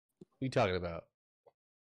are you talking about?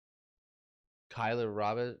 Kyler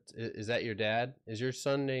Roberts? Is that your dad? Is your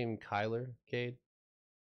son named Kyler, Cade?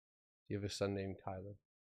 Do you have a son named Kyler?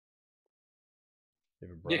 You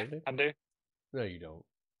have a brother Yeah, named? I do. No, you don't.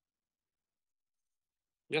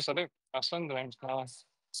 Yes, I do. My son's name's Colin.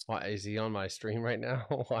 Why is he on my stream right now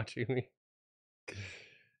watching me?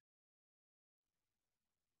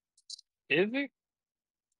 Is he?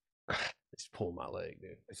 He's pulling my leg,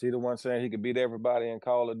 dude. Is he the one saying he could beat everybody in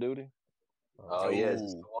Call of Duty? Oh, yeah. Is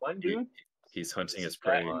this the one, dude? He's hunting his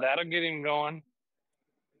prey. That'll get him going.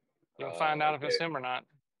 You'll find out if it's him or not.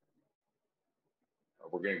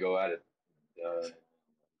 We're going to go at it.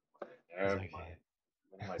 Never mind.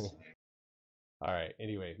 What am I saying? All right.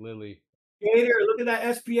 Anyway, Lily. Gator, look at that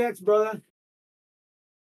SPX, brother.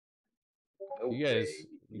 You guys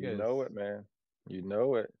You know it, man. You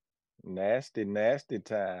know it. Nasty, nasty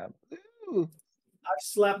time. Ooh. I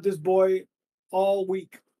slapped this boy all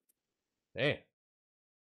week. Hey,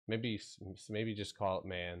 maybe just call it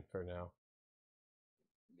man for now.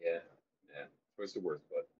 Yeah. What's the worst,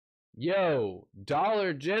 bud? Yo,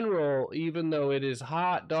 Dollar General, even though it is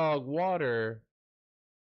hot dog water,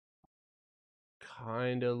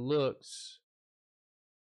 kind of looks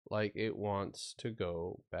like it wants to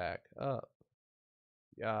go back up.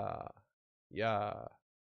 Yeah.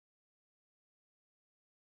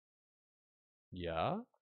 Yeah.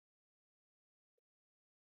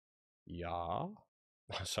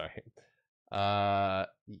 Sorry.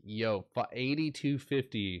 Yo,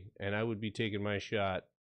 82.50, and I would be taking my shot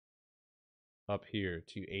up here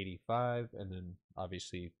to 85, and then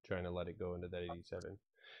obviously trying to let it go into that 87.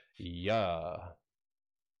 Yeah.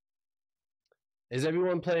 Is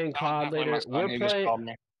everyone playing COD later?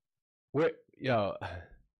 Yo,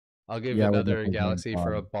 I'll give another Galaxy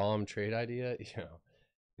for a bomb trade idea.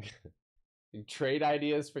 Trade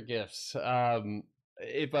ideas for gifts.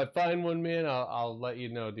 If I find one, man, I'll let you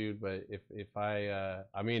know, dude. But if I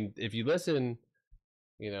mean, if you listen,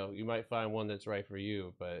 you might find one that's right for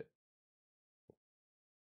you. But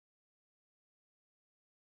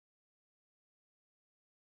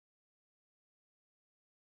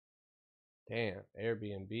damn,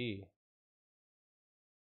 Airbnb.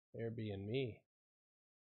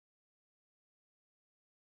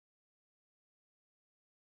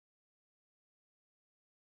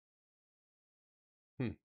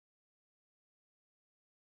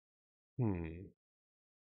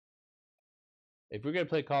 If we're gonna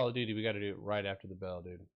play Call of Duty, we got to do it right after the bell,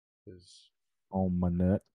 dude. Because Oh my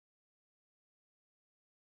nut.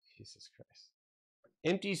 Jesus Christ.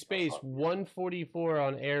 Empty space 144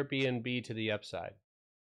 on Airbnb to the upside.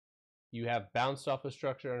 You have bounced off a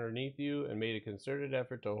structure underneath you and made a concerted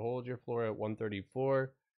effort to hold your floor at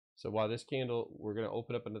 134. So while this candle, we're going to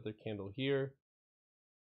open up another candle here.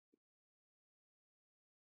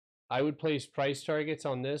 I would place price targets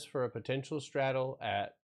on this for a potential straddle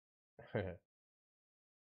at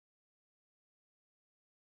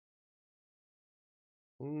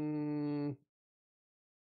It's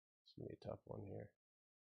gonna be a tough one here.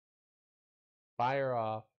 Fire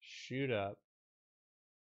off, shoot up.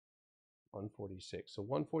 146. So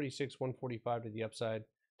 146, 145 to the upside.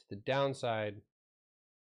 To the downside,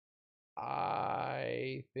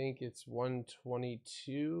 I think it's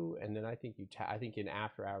 122, and then I think you I think in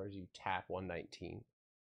after hours you tap 119.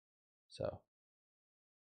 So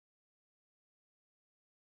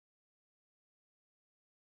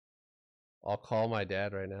I'll call my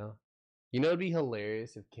dad right now. You know, it'd be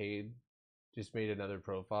hilarious if Cade just made another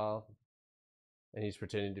profile and he's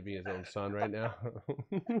pretending to be his own son right now.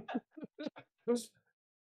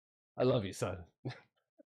 I love you, son.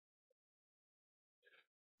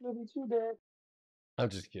 Love you too, Dad. I'm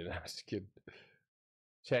just kidding. I'm just kidding.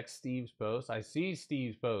 Check Steve's post. I see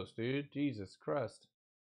Steve's post, dude. Jesus Christ.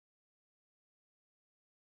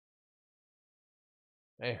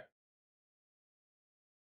 Man.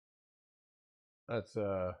 That's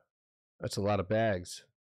a lot of bags.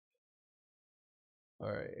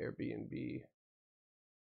 All right, Airbnb.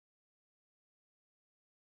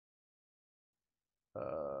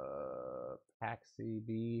 Taxi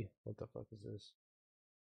B. What the fuck is this?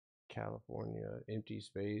 California, empty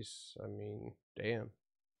space. I mean, damn.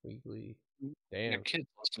 Weekly. Damn. Your kid's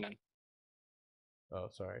listening. Oh,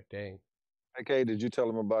 sorry. Dang. Okay, did you tell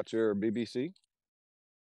him about your BBC?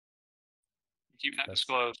 Keep that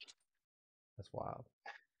disclosed. That's wild.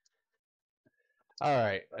 All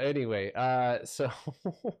right. Anyway, so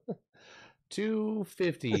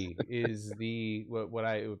 250 is the what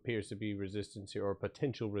appears to be resistance here, or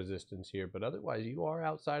potential resistance here, but otherwise you are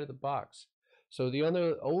outside of the box. So the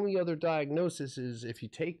only other diagnosis is if you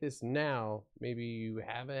take this now, maybe you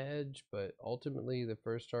have a hedge, but ultimately the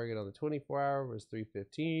first target on the 24-hour was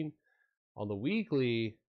 315. On the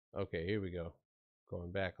weekly, okay, here we go.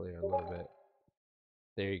 Going back later a little bit.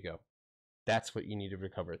 There you go. That's what you need to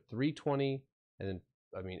recover. 320, and then,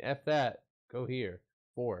 I mean, F that, go here,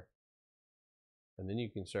 4. And then you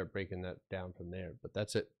can start breaking that down from there, but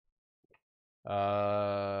that's it.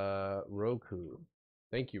 Roku.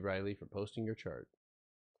 Thank you, Riley, for posting your chart.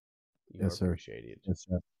 You Yes, are sir. appreciated. Yes,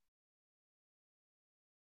 sir.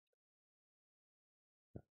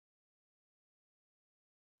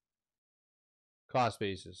 Cost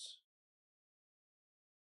basis.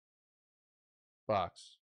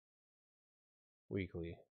 Box.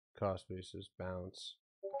 Weekly. Cost basis. Bounce.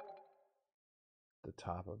 The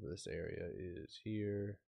top of this area is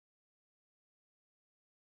here.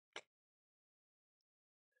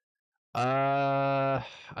 I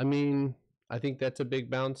mean, I think that's a big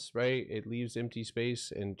bounce, right? It leaves empty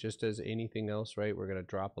space, and just as anything else, right, we're gonna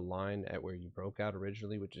drop a line at where you broke out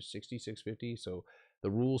originally, which is 66.50. So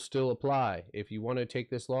the rules still apply. If you want to take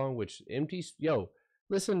this long, which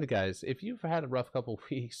listen to guys, if you've had a rough couple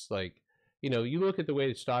weeks, like, you know, you look at the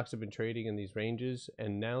way the stocks have been trading in these ranges,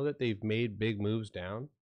 and now that they've made big moves down,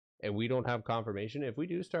 and we don't have confirmation, if we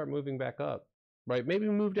do start moving back up, right, maybe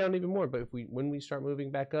we move down even more, but when we start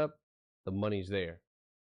moving back up, the money's there.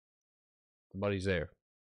 The money's there.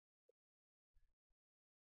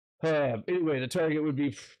 Anyway, the target would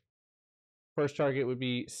be, first target would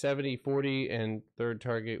be 70.40, and third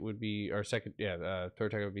target would be, third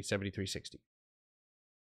target would be 73.60.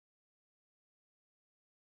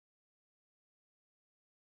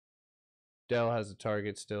 Dell has a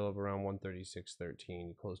target still of around 136.13.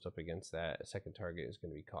 You closed up against that. Second target is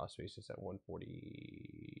going to be cost basis at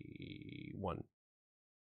 141.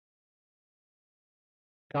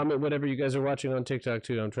 Comment whatever you guys are watching on TikTok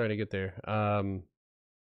too. I'm trying to get there.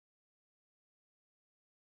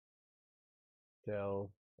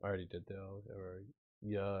 Dell, I already did Dell.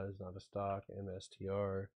 Yeah, is not a stock.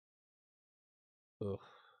 MSTR. Ugh,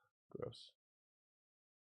 gross.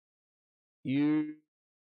 You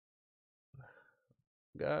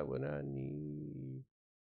got what I need.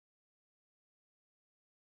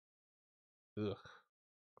 Ugh,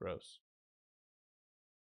 gross.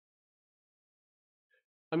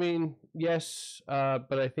 I mean, yes,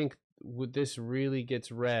 but I think this really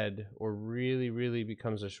gets read, or really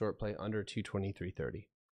becomes a short play under 223.30.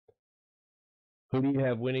 Who do you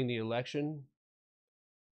have winning the election?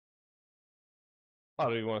 I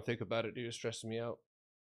don't even want to think about it, dude. It's stressing me out.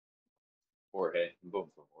 Jorge. I'm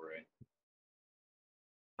voting for Jorge.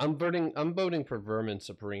 I'm voting for Vermin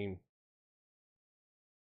Supreme.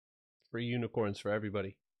 Free unicorns for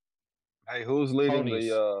everybody. Hey, who's leading Ponies.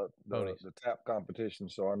 the tap competition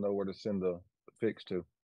so I know where to send the picks to?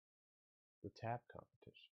 The tap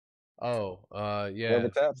competition. Oh, yeah. Whoever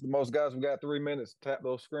taps the most guys, we got 3 minutes. Tap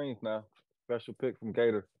those screens now. Special pick from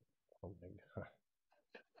Gator. Oh my god.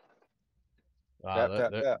 Wow,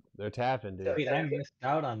 Tap. they're tapping, dude. Wait, I missed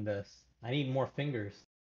out on this. I need more fingers.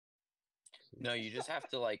 No, you just have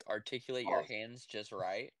to like articulate your hands just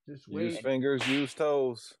right. Just Use wait. fingers, use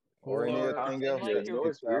toes, or For- anything else. like that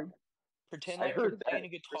you're- sticks out. Pretend I like you're heard playing a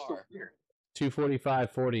that crystal guitar. clear.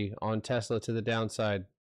 245.40 on Tesla to the downside,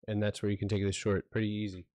 and that's where you can take this short. Pretty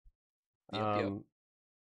easy. Yep.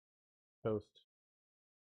 Toast.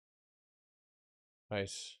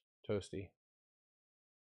 Nice. Toasty.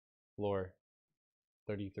 Floor.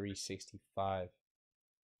 33.65.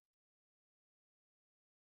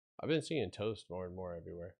 I've been seeing toast more and more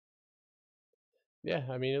everywhere. Yeah,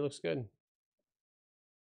 I mean, it looks good.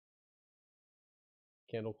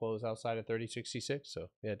 Candle close outside at 30.66, so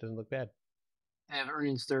yeah, it doesn't look bad. They have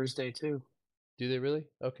earnings Thursday too. Do they really?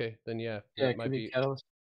 Okay, then yeah, Yeah, that it might could be a catalyst.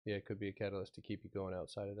 Yeah, it could be a catalyst to keep you going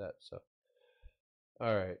outside of that. So,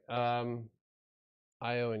 all right,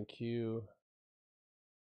 IO and Q.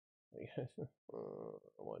 I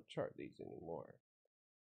won't chart these anymore.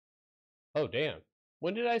 Oh damn!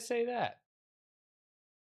 When did I say that?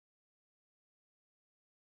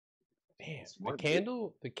 Damn,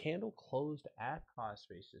 the candle closed at cost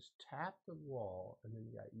basis, tapped the wall, and then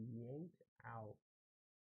got yanked out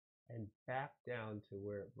and back down to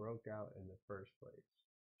where it broke out in the first place,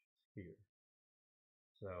 here.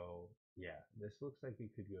 So yeah, this looks like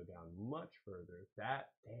it could go down much further. That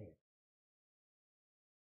damn.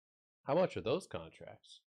 How much are those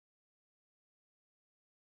contracts?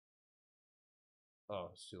 Oh,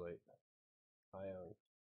 it's too late. I own.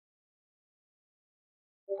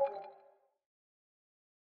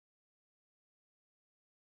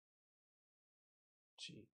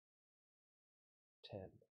 Gee. 10.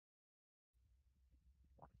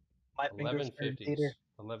 My fingers are 11.50s. later.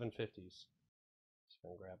 11.50s. Just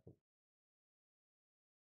gonna grab them.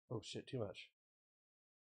 Oh shit, too much.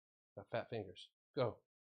 Got fat fingers. Go.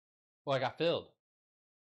 Well, I got filled.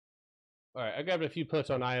 Alright, I grabbed a few puts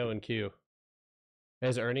on IO and Q. It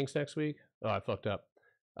has earnings next week? Oh, I fucked up.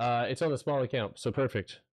 It's on the small account, so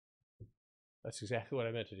perfect. That's exactly what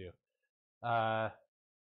I meant to do. I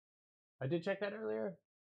did check that earlier.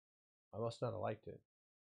 I must not have liked it.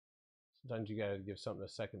 Sometimes you gotta give something a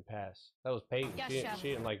second pass. That was Peyton. She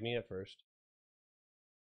didn't like me at first.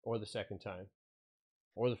 Or the second time.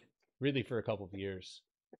 Or really for a couple of years.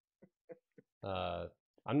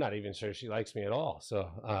 I'm not even sure she likes me at all. So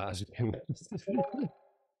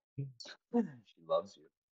She loves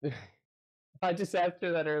you. I just asked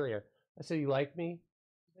her that earlier. I said, "You like me?"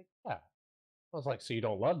 She's like, "Yeah." I was like, "So you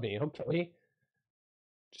don't love me, okay?"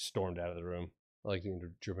 Just stormed out of the room. I like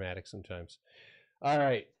being dramatic sometimes. All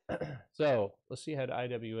right. So let's see how to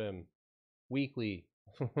IWM weekly.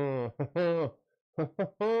 All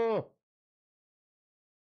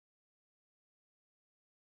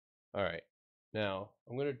right. Now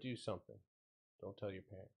I'm gonna do something. Don't tell your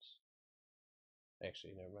parents.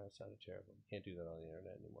 Actually, never mind. It sounded terrible. You can't do that on the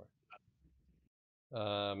internet anymore.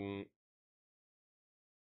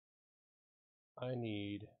 I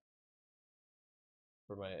need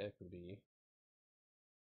for my equity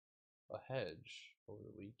a hedge over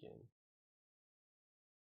the weekend.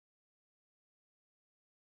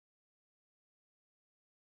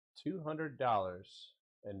 $200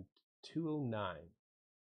 and 209.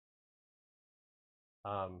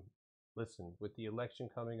 Listen, with the election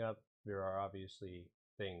coming up, there are obviously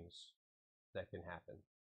things that can happen.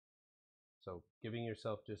 So giving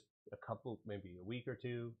yourself just a couple, maybe a week or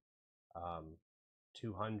two,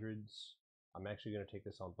 200s. I'm actually going to take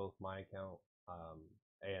this on both my account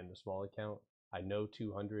and the small account. I know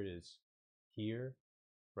 200 is here,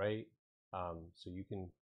 right? So you can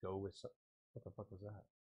go with some, what the fuck was that?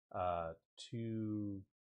 2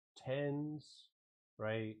 10s,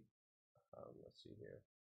 right? Let's see here.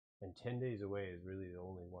 And 10 days away is really the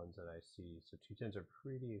only ones that I see. So 2 10s are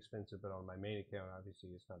pretty expensive, but on my main account, obviously,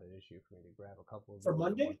 it's not an issue for me to grab a couple of For them at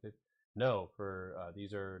Monday? 150. No, for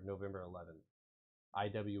these are November 11th.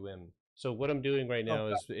 IWM. So what I'm doing right now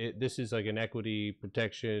is this is like an equity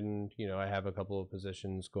protection. You know, I have a couple of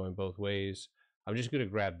positions going both ways. I'm just going to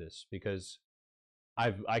grab this because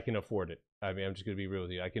I can afford it. I mean, I'm just going to be real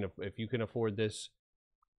with you. If you can afford this,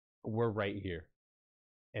 we're right here.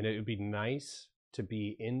 And it would be nice to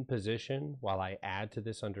be in position while I add to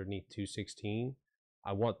this underneath 216.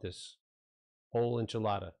 I want this whole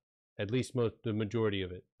enchilada, at least the majority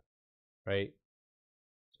of it, right?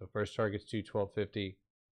 So first target's 212.50.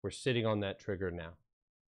 We're sitting on that trigger now.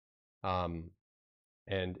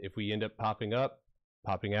 And if we end up popping up,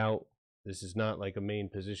 popping out, this is not like a main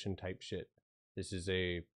position type shit. This is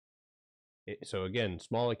so again,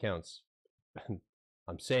 small accounts.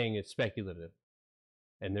 I'm saying it's speculative.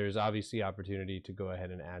 And there's obviously opportunity to go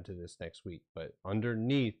ahead and add to this next week. But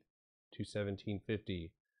underneath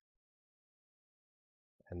 217.50,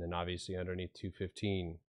 And then obviously underneath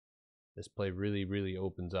 215, this play really, really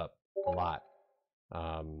opens up a lot.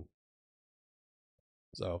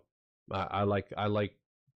 So I like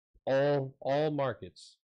all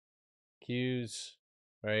markets, Qs,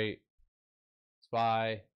 right?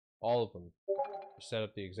 SPY, all of them are set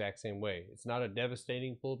up the exact same way. It's not a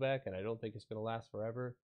devastating pullback, and I don't think it's going to last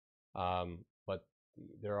forever. But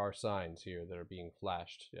there are signs here that are being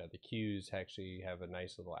flashed. Yeah, the Qs actually have a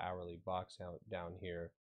nice little hourly box out down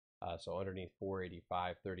here. So underneath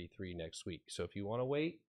 485.33 next week. So if you want to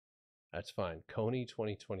wait, that's fine. Coney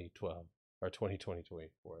 2020-12 or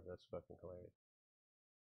 2020-24. That's fucking hilarious.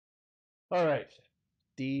 All right.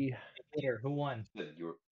 Peter, who won? You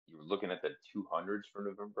were looking at the 200s for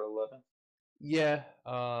November 11th. Yeah.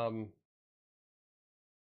 210s.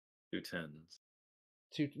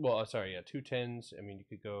 210s. I mean, you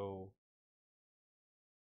could go,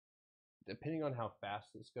 depending on how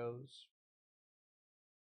fast this goes.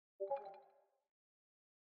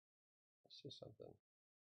 Let's see something.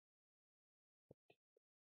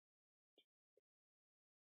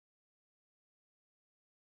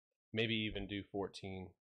 Maybe even do 14,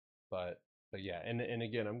 but yeah, and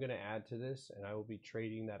again, I'm gonna add to this, and I will be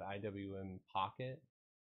trading that IWM pocket.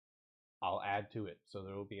 I'll add to it, so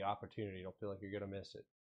there will be opportunity. Don't feel like you're gonna miss it,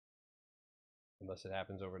 unless it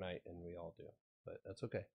happens overnight, and we all do. But that's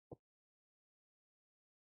okay.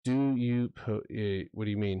 Do you what do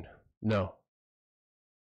you mean? No.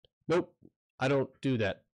 Nope. I don't do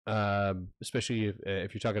that. Especially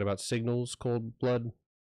if you're talking about signals, cold blood.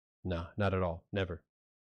 No, not at all. Never.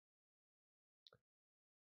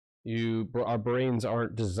 Our brains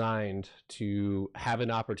aren't designed to have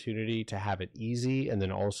an opportunity to have it easy and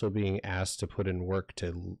then also being asked to put in work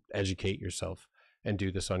to educate yourself and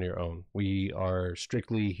do this on your own. We are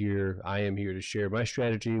strictly here. I am here to share my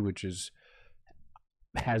strategy, which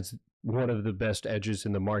has one of the best edges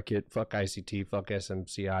in the market. Fuck ICT, fuck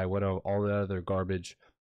SMCI, all the other garbage,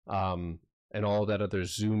 and all that other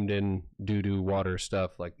zoomed in doo-doo water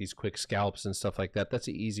stuff, like these quick scalps and stuff like that. That's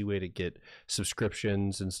an easy way to get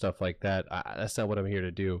subscriptions and stuff like that. That's not what I'm here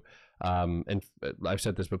to do. And I've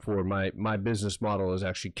said this before, my business model is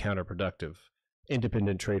actually counterproductive.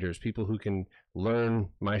 Independent traders, people who can learn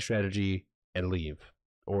my strategy and leave,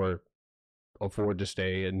 or afford to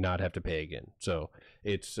stay and not have to pay again. So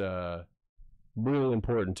it's real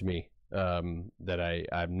important to me that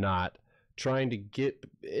I'm not trying to get,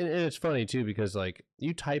 and it's funny too, because like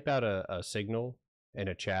you type out a signal in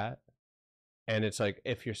a chat, and it's like,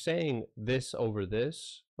 if you're saying this over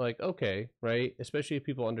this, like, okay, right, especially if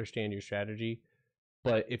people understand your strategy.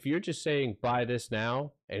 But if you're just saying buy this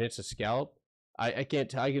now and it's a scalp, I can't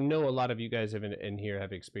tell. I can know a lot of you guys in here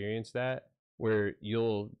have experienced that, where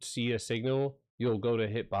you'll see a signal, you'll go to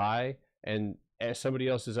hit buy, and as somebody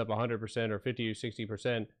else is up 100% or 50 or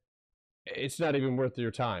 60%, it's not even worth your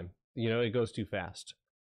time. You know, it goes too fast.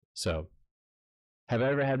 So, have I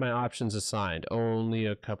ever had my options assigned? Only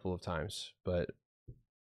a couple of times, but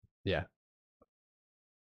yeah.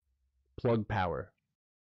 Plug Power.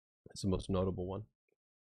 That's the most notable one.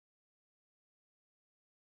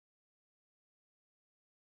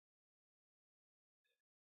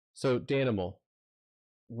 So, Danimal,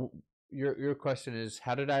 your question is,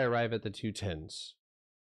 how did I arrive at the 210s?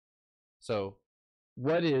 So,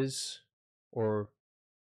 what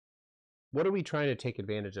are we trying to take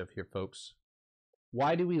advantage of here, folks?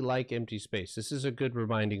 Why do we like empty space? This is a good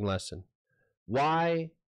reminding lesson.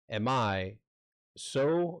 Why am I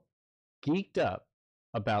so geeked up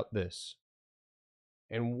about this?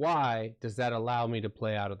 And why does that allow me to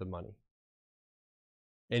play out of the money?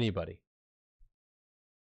 Anybody?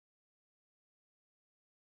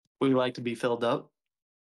 We like to be filled up.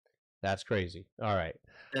 That's crazy. All right.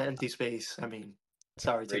 The empty space. I mean,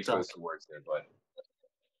 sorry, Great TikTok. choice of words there, bud.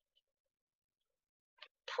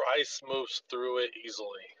 Price moves through it easily.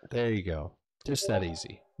 There you go. Just that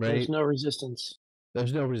easy, right? There's no resistance.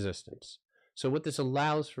 There's no resistance. So what this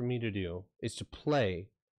allows for me to do is to play.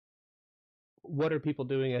 What are people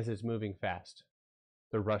doing as it's moving fast?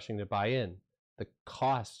 They're rushing to buy in. The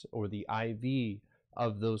cost or the IV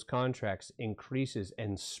of those contracts increases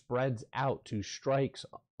and spreads out to strikes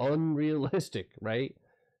unrealistic, right?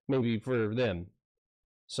 Maybe for them.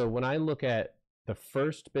 So when I look at the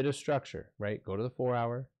first bit of structure, right? Go to the 4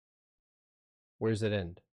 hour. Where does it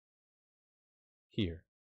end? Here.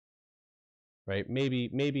 Right?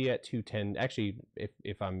 Maybe at 210. Actually,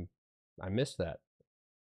 if I missed that.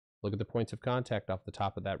 Look at the points of contact off the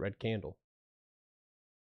top of that red candle.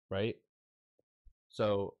 Right?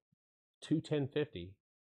 So 210.50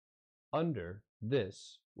 under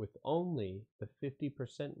this with only the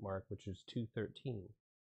 50% mark, which is 213.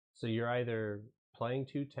 So you're either playing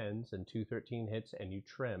 2 10s and 2 13 hits and you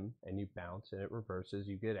trim and you bounce and it reverses,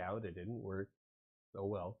 you get out, it didn't work. Oh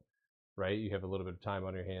well, right? You have a little bit of time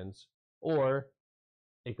on your hands. Or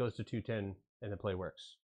it goes to 210 and the play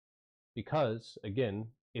works. Because, again,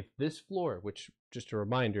 if this floor, which, just a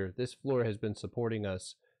reminder, this floor has been supporting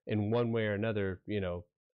us in one way or another, you know,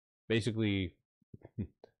 basically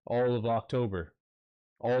all of October.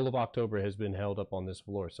 All of October has been held up on this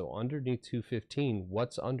floor. So underneath 215,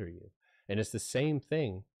 what's under you? And it's the same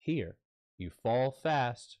thing here. You fall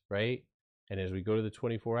fast, right? And as we go to the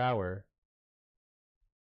 24-hour,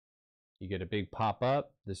 you get a big pop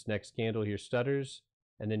up. This next candle here stutters.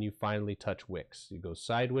 And then you finally touch wicks. You go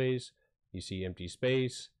sideways, you see empty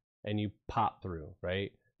space, and you pop through,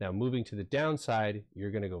 right? Now moving to the downside,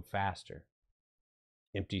 you're going to go faster.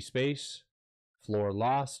 Empty space, floor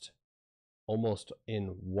lost, almost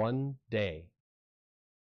in 1 day.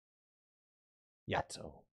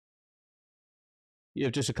 Yatso. You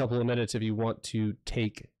have just a couple of minutes if you want to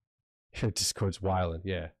take... Your Discord's wildin',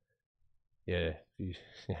 yeah. Yeah,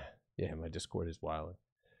 yeah, my Discord is wildin'.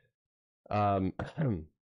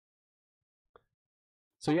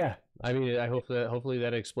 So yeah, I mean, I hope that hopefully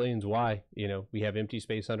that explains why, you know, we have empty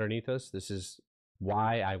space underneath us. This is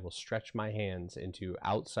why I will stretch my hands into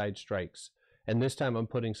outside strikes. And this time I'm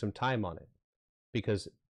putting some time on it because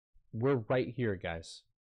we're right here, guys.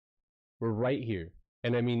 We're right here.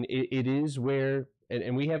 And I mean, it is where,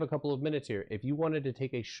 and we have a couple of minutes here. If you wanted to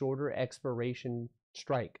take a shorter expiration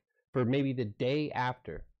strike for maybe the day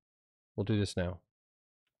after, we'll do this now.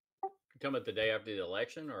 Talking about the day after the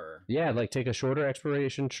election, or yeah, like take a shorter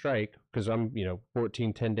expiration strike because I'm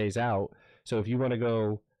 10 days out. So if you want to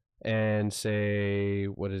go and say,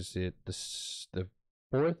 what is it, the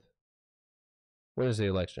 4th? What is the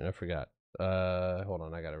election? I forgot. Hold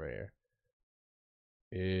on, I got it right here.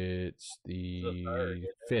 It's the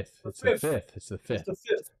 5th. It's the 5th. It's the 5th.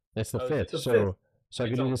 It's the 5th. So I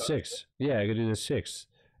could do the 6th. Yeah, I could do the 6th.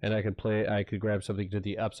 And I could grab something to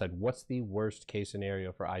the upside. What's the worst case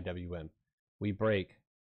scenario for IWM? We break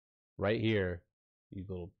right here, you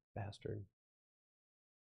little bastard.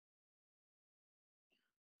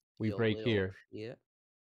 We break here, yeah,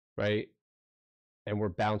 right? And we're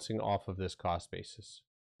bouncing off of this cost basis.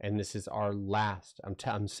 And this is our last.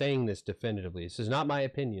 I'm saying this definitively. This is not my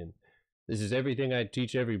opinion. This is everything I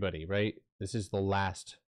teach everybody, right? This is the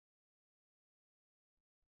last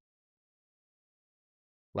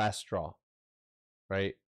straw,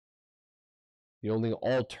 right? The only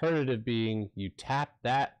alternative being you tap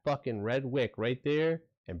that fucking red wick right there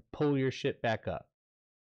and pull your shit back up.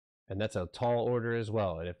 And that's a tall order as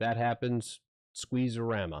well. And if that happens, squeeze a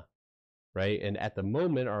Rama, right? And at the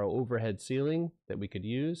moment, our overhead ceiling that we could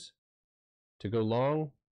use to go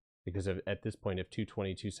long, because at this point, if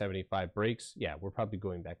 220, 275 breaks, yeah, we're probably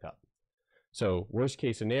going back up. So worst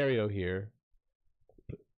case scenario here,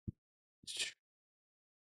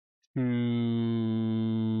 I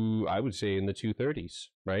would say in the 230s,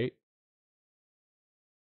 right?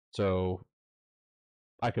 So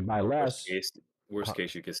I could buy less. Worst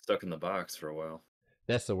case, you get stuck in the box for a while.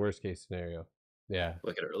 That's the worst case scenario. Yeah.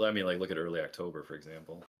 Look at early October, for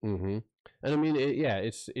example. Mm-hmm. And I mean,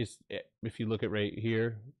 it's if you look at right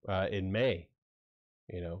here in May,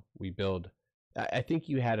 we build. I think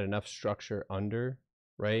you had enough structure under,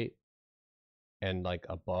 right, and like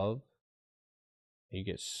above. You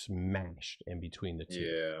get smashed in between the two.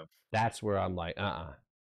 Yeah. That's where I'm like,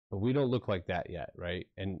 But we don't look like that yet, right?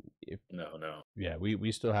 And if no. Yeah,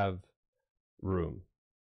 we still have room.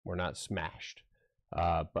 We're not smashed.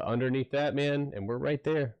 But underneath that, man, and we're right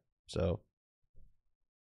there. So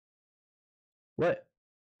what?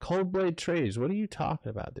 Cold blade trays. What are you talking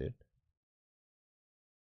about, dude?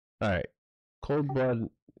 All right.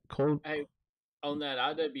 Hey, on that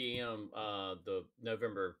IWM, the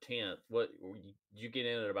November 10th, what did you get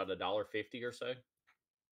in at about $1.50 or so?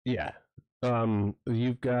 Yeah.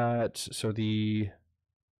 You've got, so the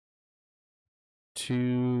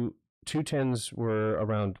two 10s were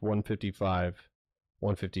around 155,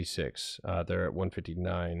 156. They're at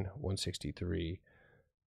 159, 163.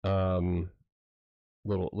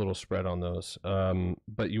 Little spread on those.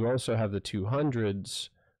 But you also have the 200s,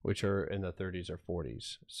 which are in the 30s or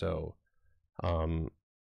 40s. So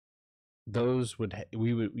those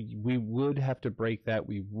we would have to break that.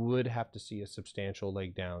 We would have to see a substantial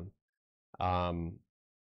leg down.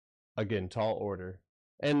 Again, tall order.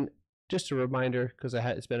 And just a reminder, because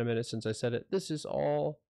it's been a minute since I said it, this is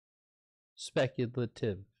all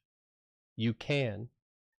speculative. You can,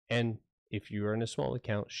 and if you're in a small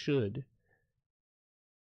account, should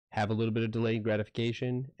have a little bit of delayed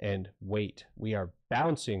gratification and wait. We are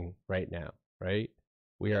bouncing right now, right?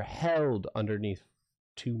 We are held underneath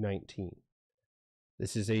 219.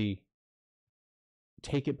 This is a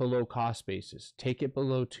take it below cost basis. Take it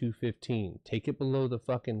below 215. Take it below the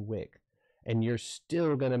fucking wick. And you're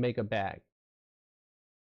still going to make a bag.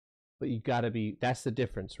 But you got to be, that's the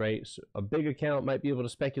difference, right? So a big account might be able to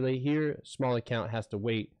speculate here. A small account has to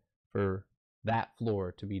wait for that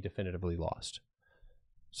floor to be definitively lost.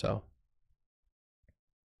 So,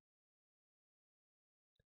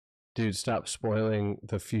 dude, stop spoiling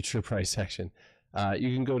the future price action.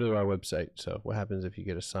 You can go to our website. So what happens if you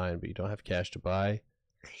get a sign but you don't have cash to buy?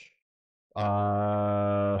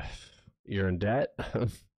 You're in debt.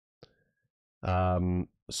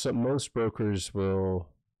 So most brokers will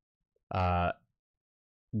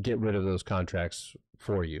get rid of those contracts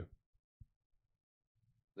for you.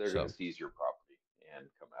 They're going to seize your property and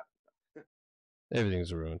come after them.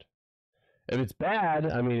 Everything's ruined. If it's bad,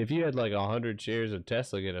 I mean, if you had like 100 shares of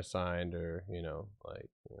Tesla get assigned, or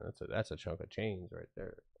that's a chunk of change right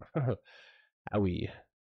there. Owie.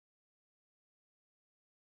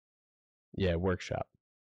 Yeah, workshop.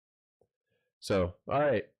 So, all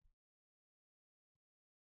right.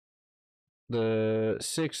 The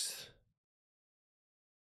 6th,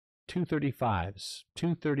 235s,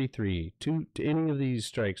 233, any of these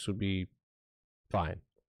strikes would be fine.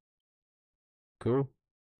 Cool?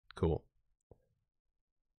 Cool.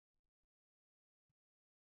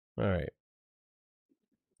 All right.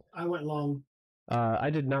 I went long. I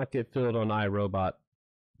did not get filled on iRobot,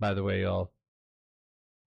 by the way, y'all.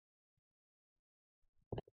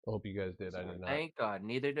 Hope you guys did. I did not. Thank God.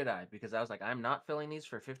 Neither did I, because I was like, I'm not filling these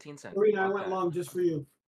for 15 cents. Marina, I Fuck went that. long just for you.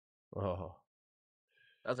 Oh.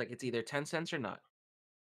 I was like, it's either 10 cents or not.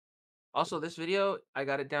 Also, this video, I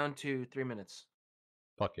got it down to 3 minutes.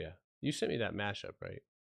 Fuck yeah. You sent me that mashup, right?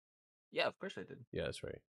 Yeah, of course I did. Yeah, that's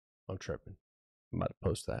right. I'm tripping. I'm about to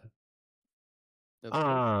post that. That's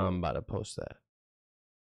I'm about to post that.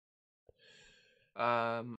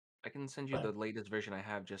 I can send you the latest version I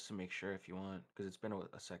have just to make sure if you want, because it's been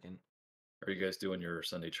a second. Are you guys doing your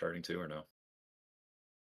Sunday charting too, or no?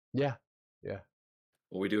 Yeah. Yeah.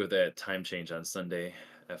 Well, we do have that time change on Sunday,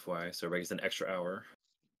 FY, so everybody gets an extra hour.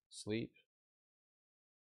 Sleep.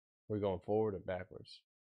 We're going forward or backwards?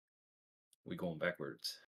 We going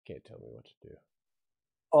backwards. Can't tell me what to do.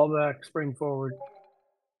 All back, spring forward.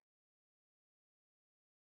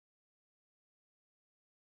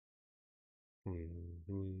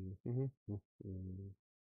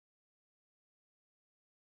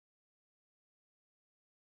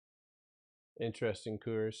 Interesting,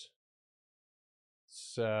 Coors.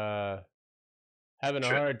 It's having a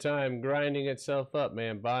hard time grinding itself up,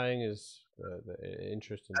 man. Buying is the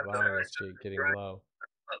interest in buying is getting low.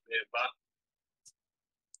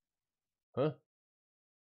 Huh?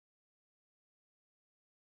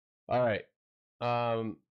 All right.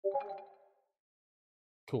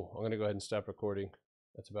 Cool. I'm gonna go ahead and stop recording.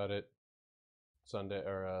 That's about it. Sunday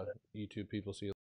or YouTube people, see you.